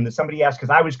question that somebody asked because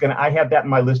I had that in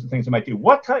my list of things I might do.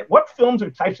 What films or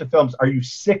types of films are you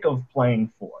sick of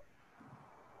playing for?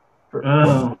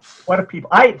 What do people?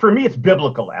 For me, it's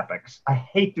biblical epics. I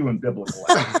hate doing biblical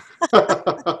epics.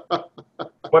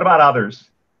 What about others?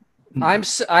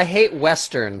 I hate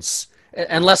westerns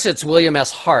unless it's William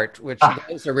S. Hart, which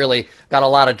those are really got a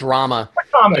lot of drama.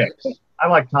 Tom Mix. I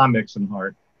like Tom Mix and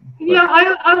Hart. Yeah,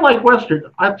 I like westerns.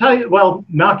 I'll tell you. Well,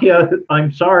 Nakia,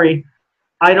 I'm sorry.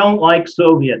 I don't like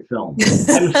Soviet films.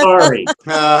 I'm sorry.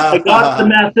 I got the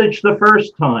message the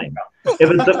first time. If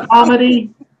it's a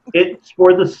comedy, it's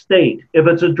for the state. If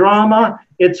it's a drama,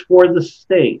 it's for the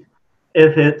state.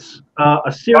 If it's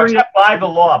a serious... Except By the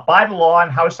Law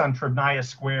and House on Tribnaya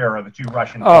Square are the two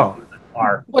Russian films that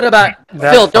are... What about...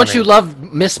 Phil, don't you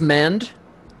love Miss Mend?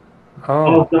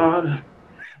 Oh, God.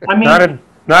 I mean...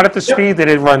 Not at the speed that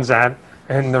it runs at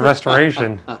in the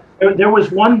Restoration. There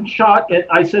was one shot,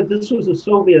 I said this was a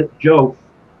Soviet joke,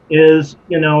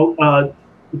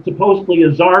 supposedly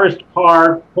a Tsarist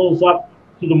car pulls up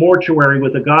to the mortuary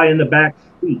with a guy in the back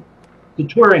seat.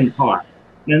 It's a touring car.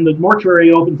 And the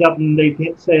mortuary opens up and they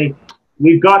say,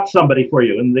 "We've got somebody for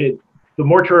you." And the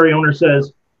mortuary owner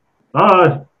says,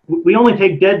 "We only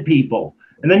take dead people."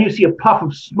 And then you see a puff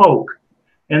of smoke.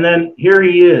 And then here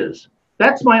he is.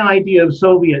 That's my idea of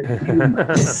Soviet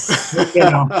humor.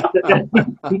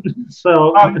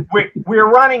 So we're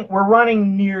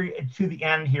running near to the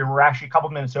end here. We're actually a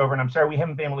couple minutes over, and I'm sorry we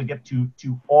haven't been able to get to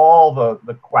all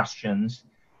the questions.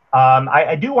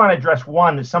 I do want to address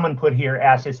one that someone put here.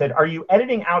 They said, "Are you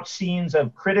editing out scenes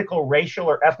of critical racial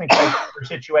or ethnic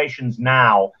situations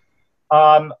now?"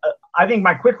 I think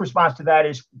my quick response to that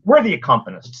is we're the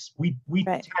accompanists. We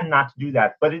tend not to do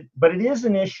that, but it is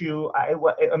an issue. I'm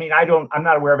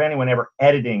not aware of anyone ever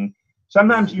editing.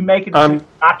 Sometimes you make it not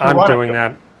to I'm doing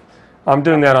that. I'm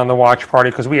doing that on the watch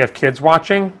party because we have kids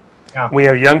watching. Yeah. We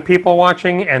have young people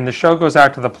watching, and the show goes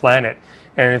out to the planet.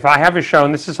 And if I have a show,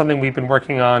 and this is something we've been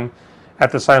working on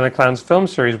at the Silent Clowns film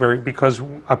series, because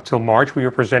up till March we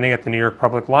were presenting at the New York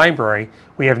Public Library,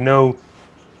 we have no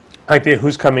idea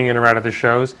who's coming in or out of the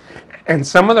shows, and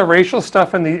some of the racial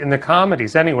stuff in the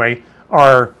comedies anyway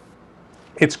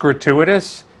it's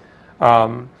gratuitous,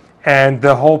 and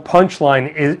the whole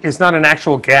punchline is not an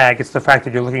actual gag. It's the fact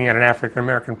that you're looking at an African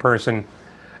American person,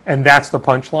 and that's the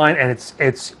punchline, and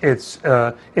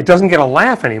it doesn't get a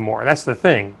laugh anymore. That's the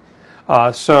thing.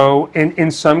 So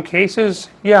in some cases,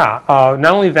 not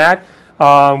only that,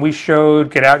 we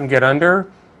showed Get Out and Get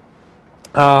Under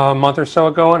a month or so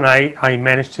ago, and I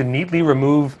managed to neatly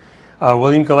remove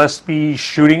William Gillespie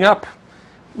shooting up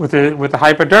with the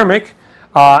hypodermic,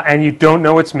 and you don't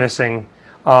know it's missing.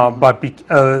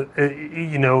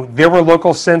 You know, there were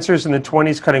local censors in the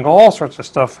 20s cutting all sorts of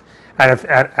stuff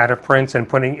out of print and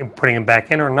putting them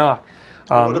back in or not.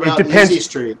 What It about depends. Easy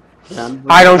Street? Then?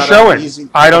 I don't Cut show out it. Easy-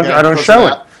 I don't because of show it.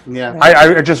 that? Yeah.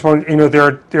 I just want, you know,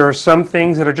 there are some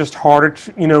things that are just harder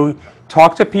to, you know,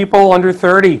 talk to people under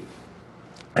 30,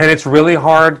 and it's really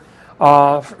hard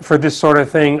for this sort of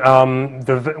thing.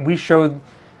 We showed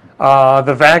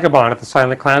The Vagabond at the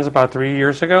Silent Clowns about 3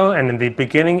 years ago, and in the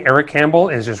beginning, Eric Campbell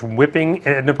is just whipping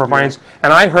Edna Provines,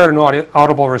 and I heard an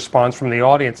audible response from the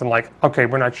audience, and like, okay,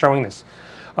 we're not showing this.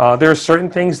 There are certain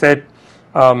things that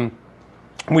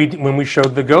when we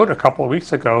showed The Goat a couple of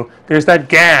weeks ago, there's that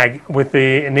gag with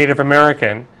the Native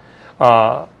American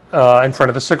in front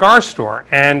of the cigar store,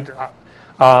 and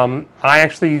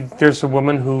there's a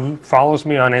woman who follows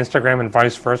me on Instagram and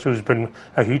vice versa, who's been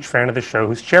a huge fan of the show,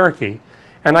 who's Cherokee.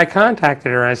 And I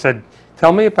contacted her and I said,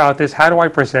 tell me about this. How do I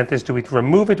present this? Do we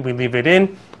remove it? Do we leave it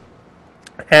in?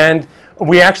 And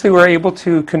we actually were able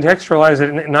to contextualize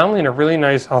it not only in a really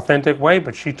nice, authentic way,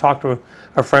 but she talked to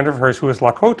a friend of hers who is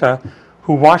Lakota,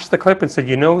 who watched the clip and said,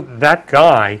 you know, that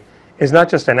guy is not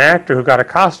just an actor who got a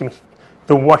costume.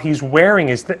 What he's wearing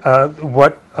is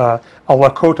what a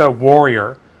Lakota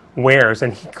warrior wears,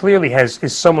 and he clearly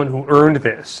is someone who earned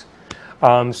this.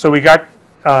 So we got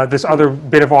this other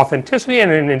bit of authenticity,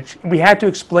 and we had to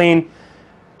explain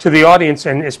to the audience,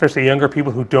 and especially younger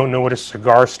people who don't know what a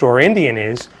cigar store Indian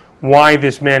is, why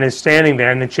this man is standing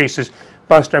there and then chases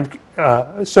Buster.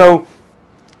 So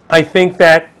I think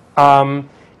that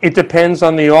it depends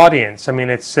on the audience. I mean,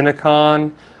 at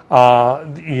Cinecon,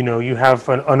 you know, you have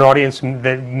an audience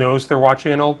that knows they're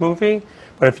watching an old movie,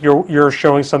 but if you're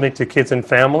showing something to kids and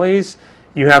families,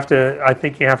 I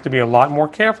think you have to be a lot more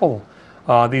careful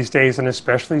these days, and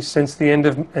especially since the end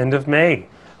of May.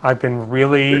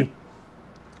 Steve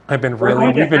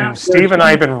and I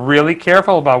have been really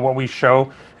careful about what we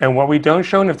show and what we don't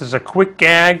show. And if there's a quick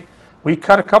gag, we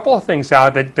cut a couple of things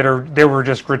out that were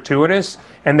just gratuitous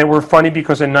and that were funny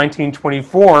because in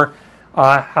 1924,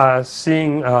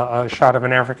 seeing a shot of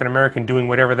an African American doing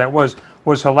whatever that was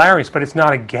hilarious, but it's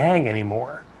not a gag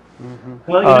anymore. Mm-hmm.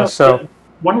 Well, you know, so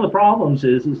one of the problems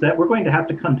is that we're going to have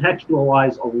to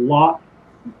contextualize a lot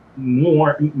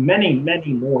more,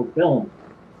 many more films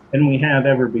than we have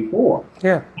ever before.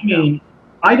 Yeah. I mean,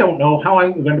 I don't know how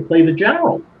I'm going to play the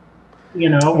general. You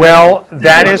know. Well,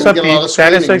 that is I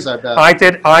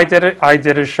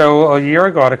did a show a year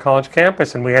ago at a college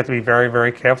campus, and we had to be very,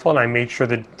 very careful. And I made sure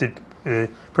that the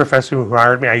professor who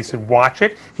hired me, I said, watch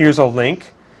it. Here's a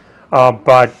link.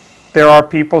 But there are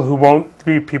people who won't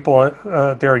be people.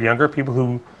 There are younger people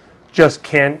who just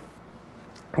can't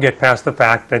get past the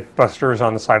fact that Buster is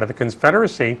on the side of the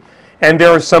Confederacy, and there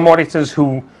are some audiences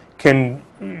who can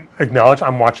acknowledge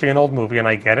I'm watching an old movie and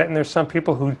I get it, and there's some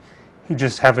people who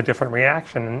just have a different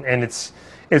reaction, and it's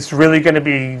really going to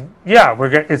be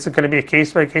it's going to be a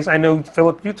case by case. I know,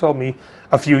 Philip, you told me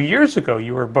a few years ago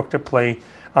you were booked to play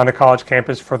on a college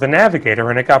campus for The Navigator,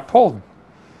 and it got pulled.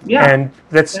 Yeah. And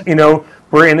that's, you know,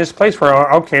 we're in this place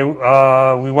where, okay,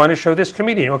 we want to show this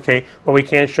comedian. Okay, well, we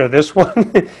can't show this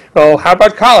one. Well, how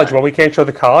about college? Well, we can't show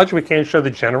the college. We can't show the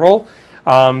general.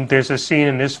 There's a scene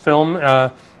in this film.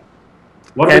 What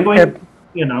are we going to,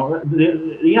 you know,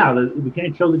 we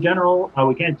can't show the general.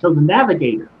 We can't show the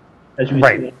navigator. As we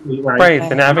right. Say, right,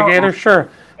 the navigator, sure.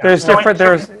 Yeah. There's different,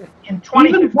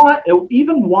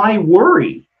 even why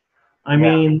worry? I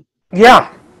mean.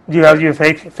 Yeah. You have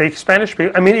fake Spanish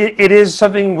people. I mean, it is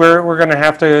something we're going to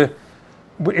have to.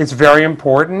 It's very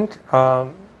important,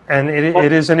 and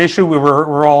it is an issue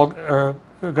we're all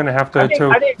going to have to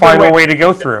find a way to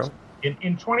go through.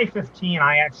 In 2015,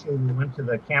 I actually went to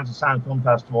the Kansas Sound Film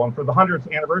Festival, and for the 100th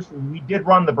anniversary, we did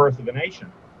run The Birth of a Nation.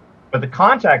 But the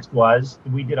context was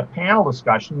we did a panel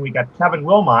discussion. We got Kevin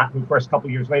Wilmot, who, of course, a couple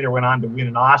years later went on to win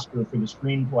an Oscar for the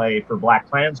screenplay for Black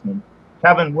Klansman.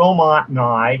 Kevin Wilmot and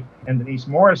I and Denise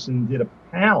Morrison did a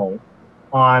panel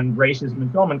on racism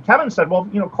in film. And Kevin said, well,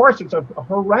 you know, of course, it's a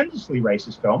horrendously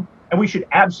racist film, and we should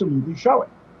absolutely show it.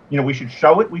 You know, we should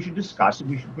show it, we should discuss it,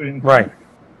 we should put it in. Right.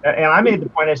 And I made the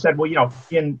point, I said, well, you know,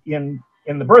 in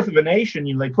The Birth of a Nation,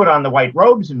 you know, they put on the white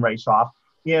robes and race off.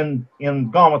 In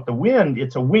Gone with the Wind,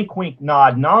 it's a wink, wink,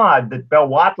 nod, nod that Belle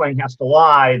Watling has to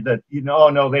lie that, you know, oh,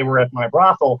 no, they were at my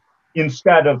brothel,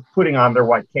 instead of putting on their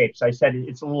white capes. I said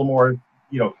it's a little more,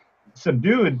 you know,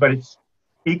 subdued, but it's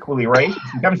equally racist.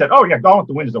 And Kevin said, oh, yeah, Gone with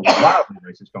the Wind is a wildly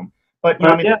racist film. But, you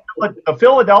know, I mean, the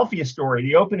Philadelphia Story,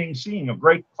 the opening scene of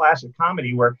great classic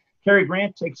comedy where Cary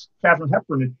Grant takes Katharine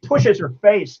Hepburn and pushes her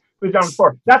face down the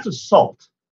floor. That's assault.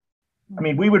 I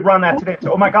mean, we would run that today and say,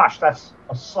 oh, my gosh, that's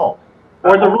assault.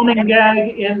 Or the running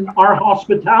gag in Our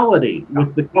Hospitality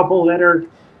with the couple that are,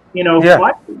 Yeah.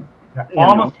 fighting.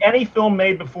 Almost any film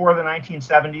made before the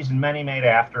 1970s and many made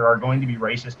after are going to be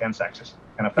racist and sexist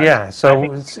and offensive. Yeah,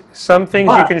 so some things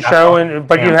you can But- show,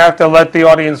 but you have to let the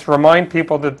audience remind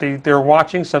people that they're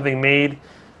watching something made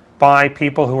by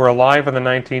people who were alive in the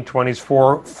 1920s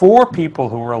for people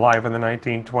who were alive in the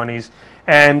 1920s,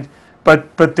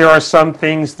 but there are some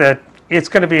things that it's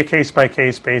going to be a case by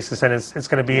case basis, and it's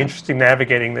going to be interesting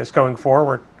navigating this going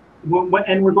forward.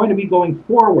 And we're going to be going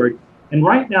forward. And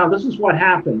right now, this is what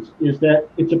happens, is that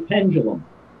it's a pendulum.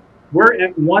 We're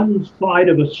at one side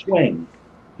of a swing,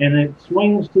 and it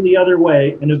swings to the other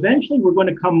way, and eventually we're going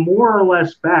to come more or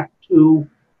less back to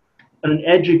an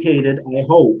educated, I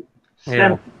hope,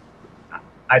 Yeah.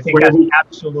 I think that's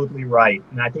absolutely right.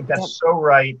 And I think that's so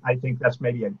right. I think that's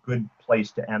maybe a good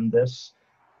place to end this.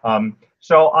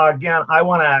 So again, I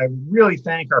want to really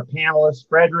thank our panelists,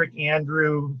 Frederick,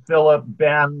 Andrew, Philip,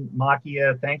 Ben,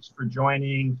 Makia. Thanks for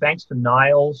joining. Thanks to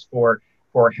Niles for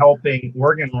helping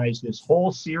organize this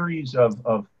whole series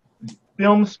of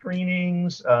film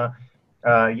screenings,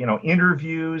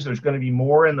 interviews. There's going to be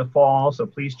more in the fall, so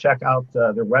please check out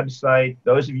their website.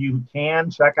 Those of you who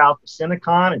can, check out the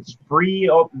Cinecon. It's free.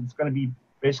 It's going to be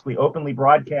basically openly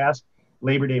broadcast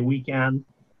Labor Day weekend.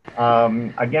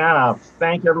 Again, I'll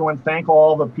thank everyone. Thank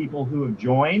all the people who have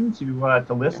joined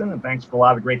to listen, and thanks for a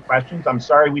lot of great questions. I'm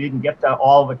sorry we didn't get to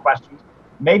all of the questions.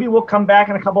 Maybe we'll come back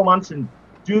in a couple months and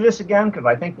do this again, because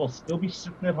I think we'll still be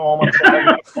sitting at home on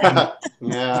Saturday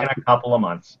in a couple of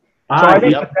months. So I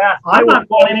think with that, I'm not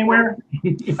going anywhere.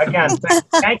 Again,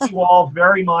 thank you all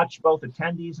very much, both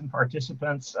attendees and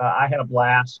participants. I had a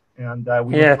blast, and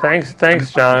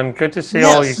thanks, John. Good to see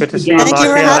all you. Good to see you. Thank you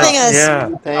for having us. Yeah,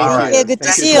 Thank you. Yeah, good to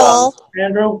Thank see you all.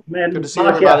 Andrew, Good to see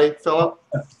everybody. Philip.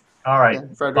 all right.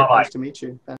 Frederick, Bye-bye. nice to meet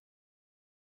you.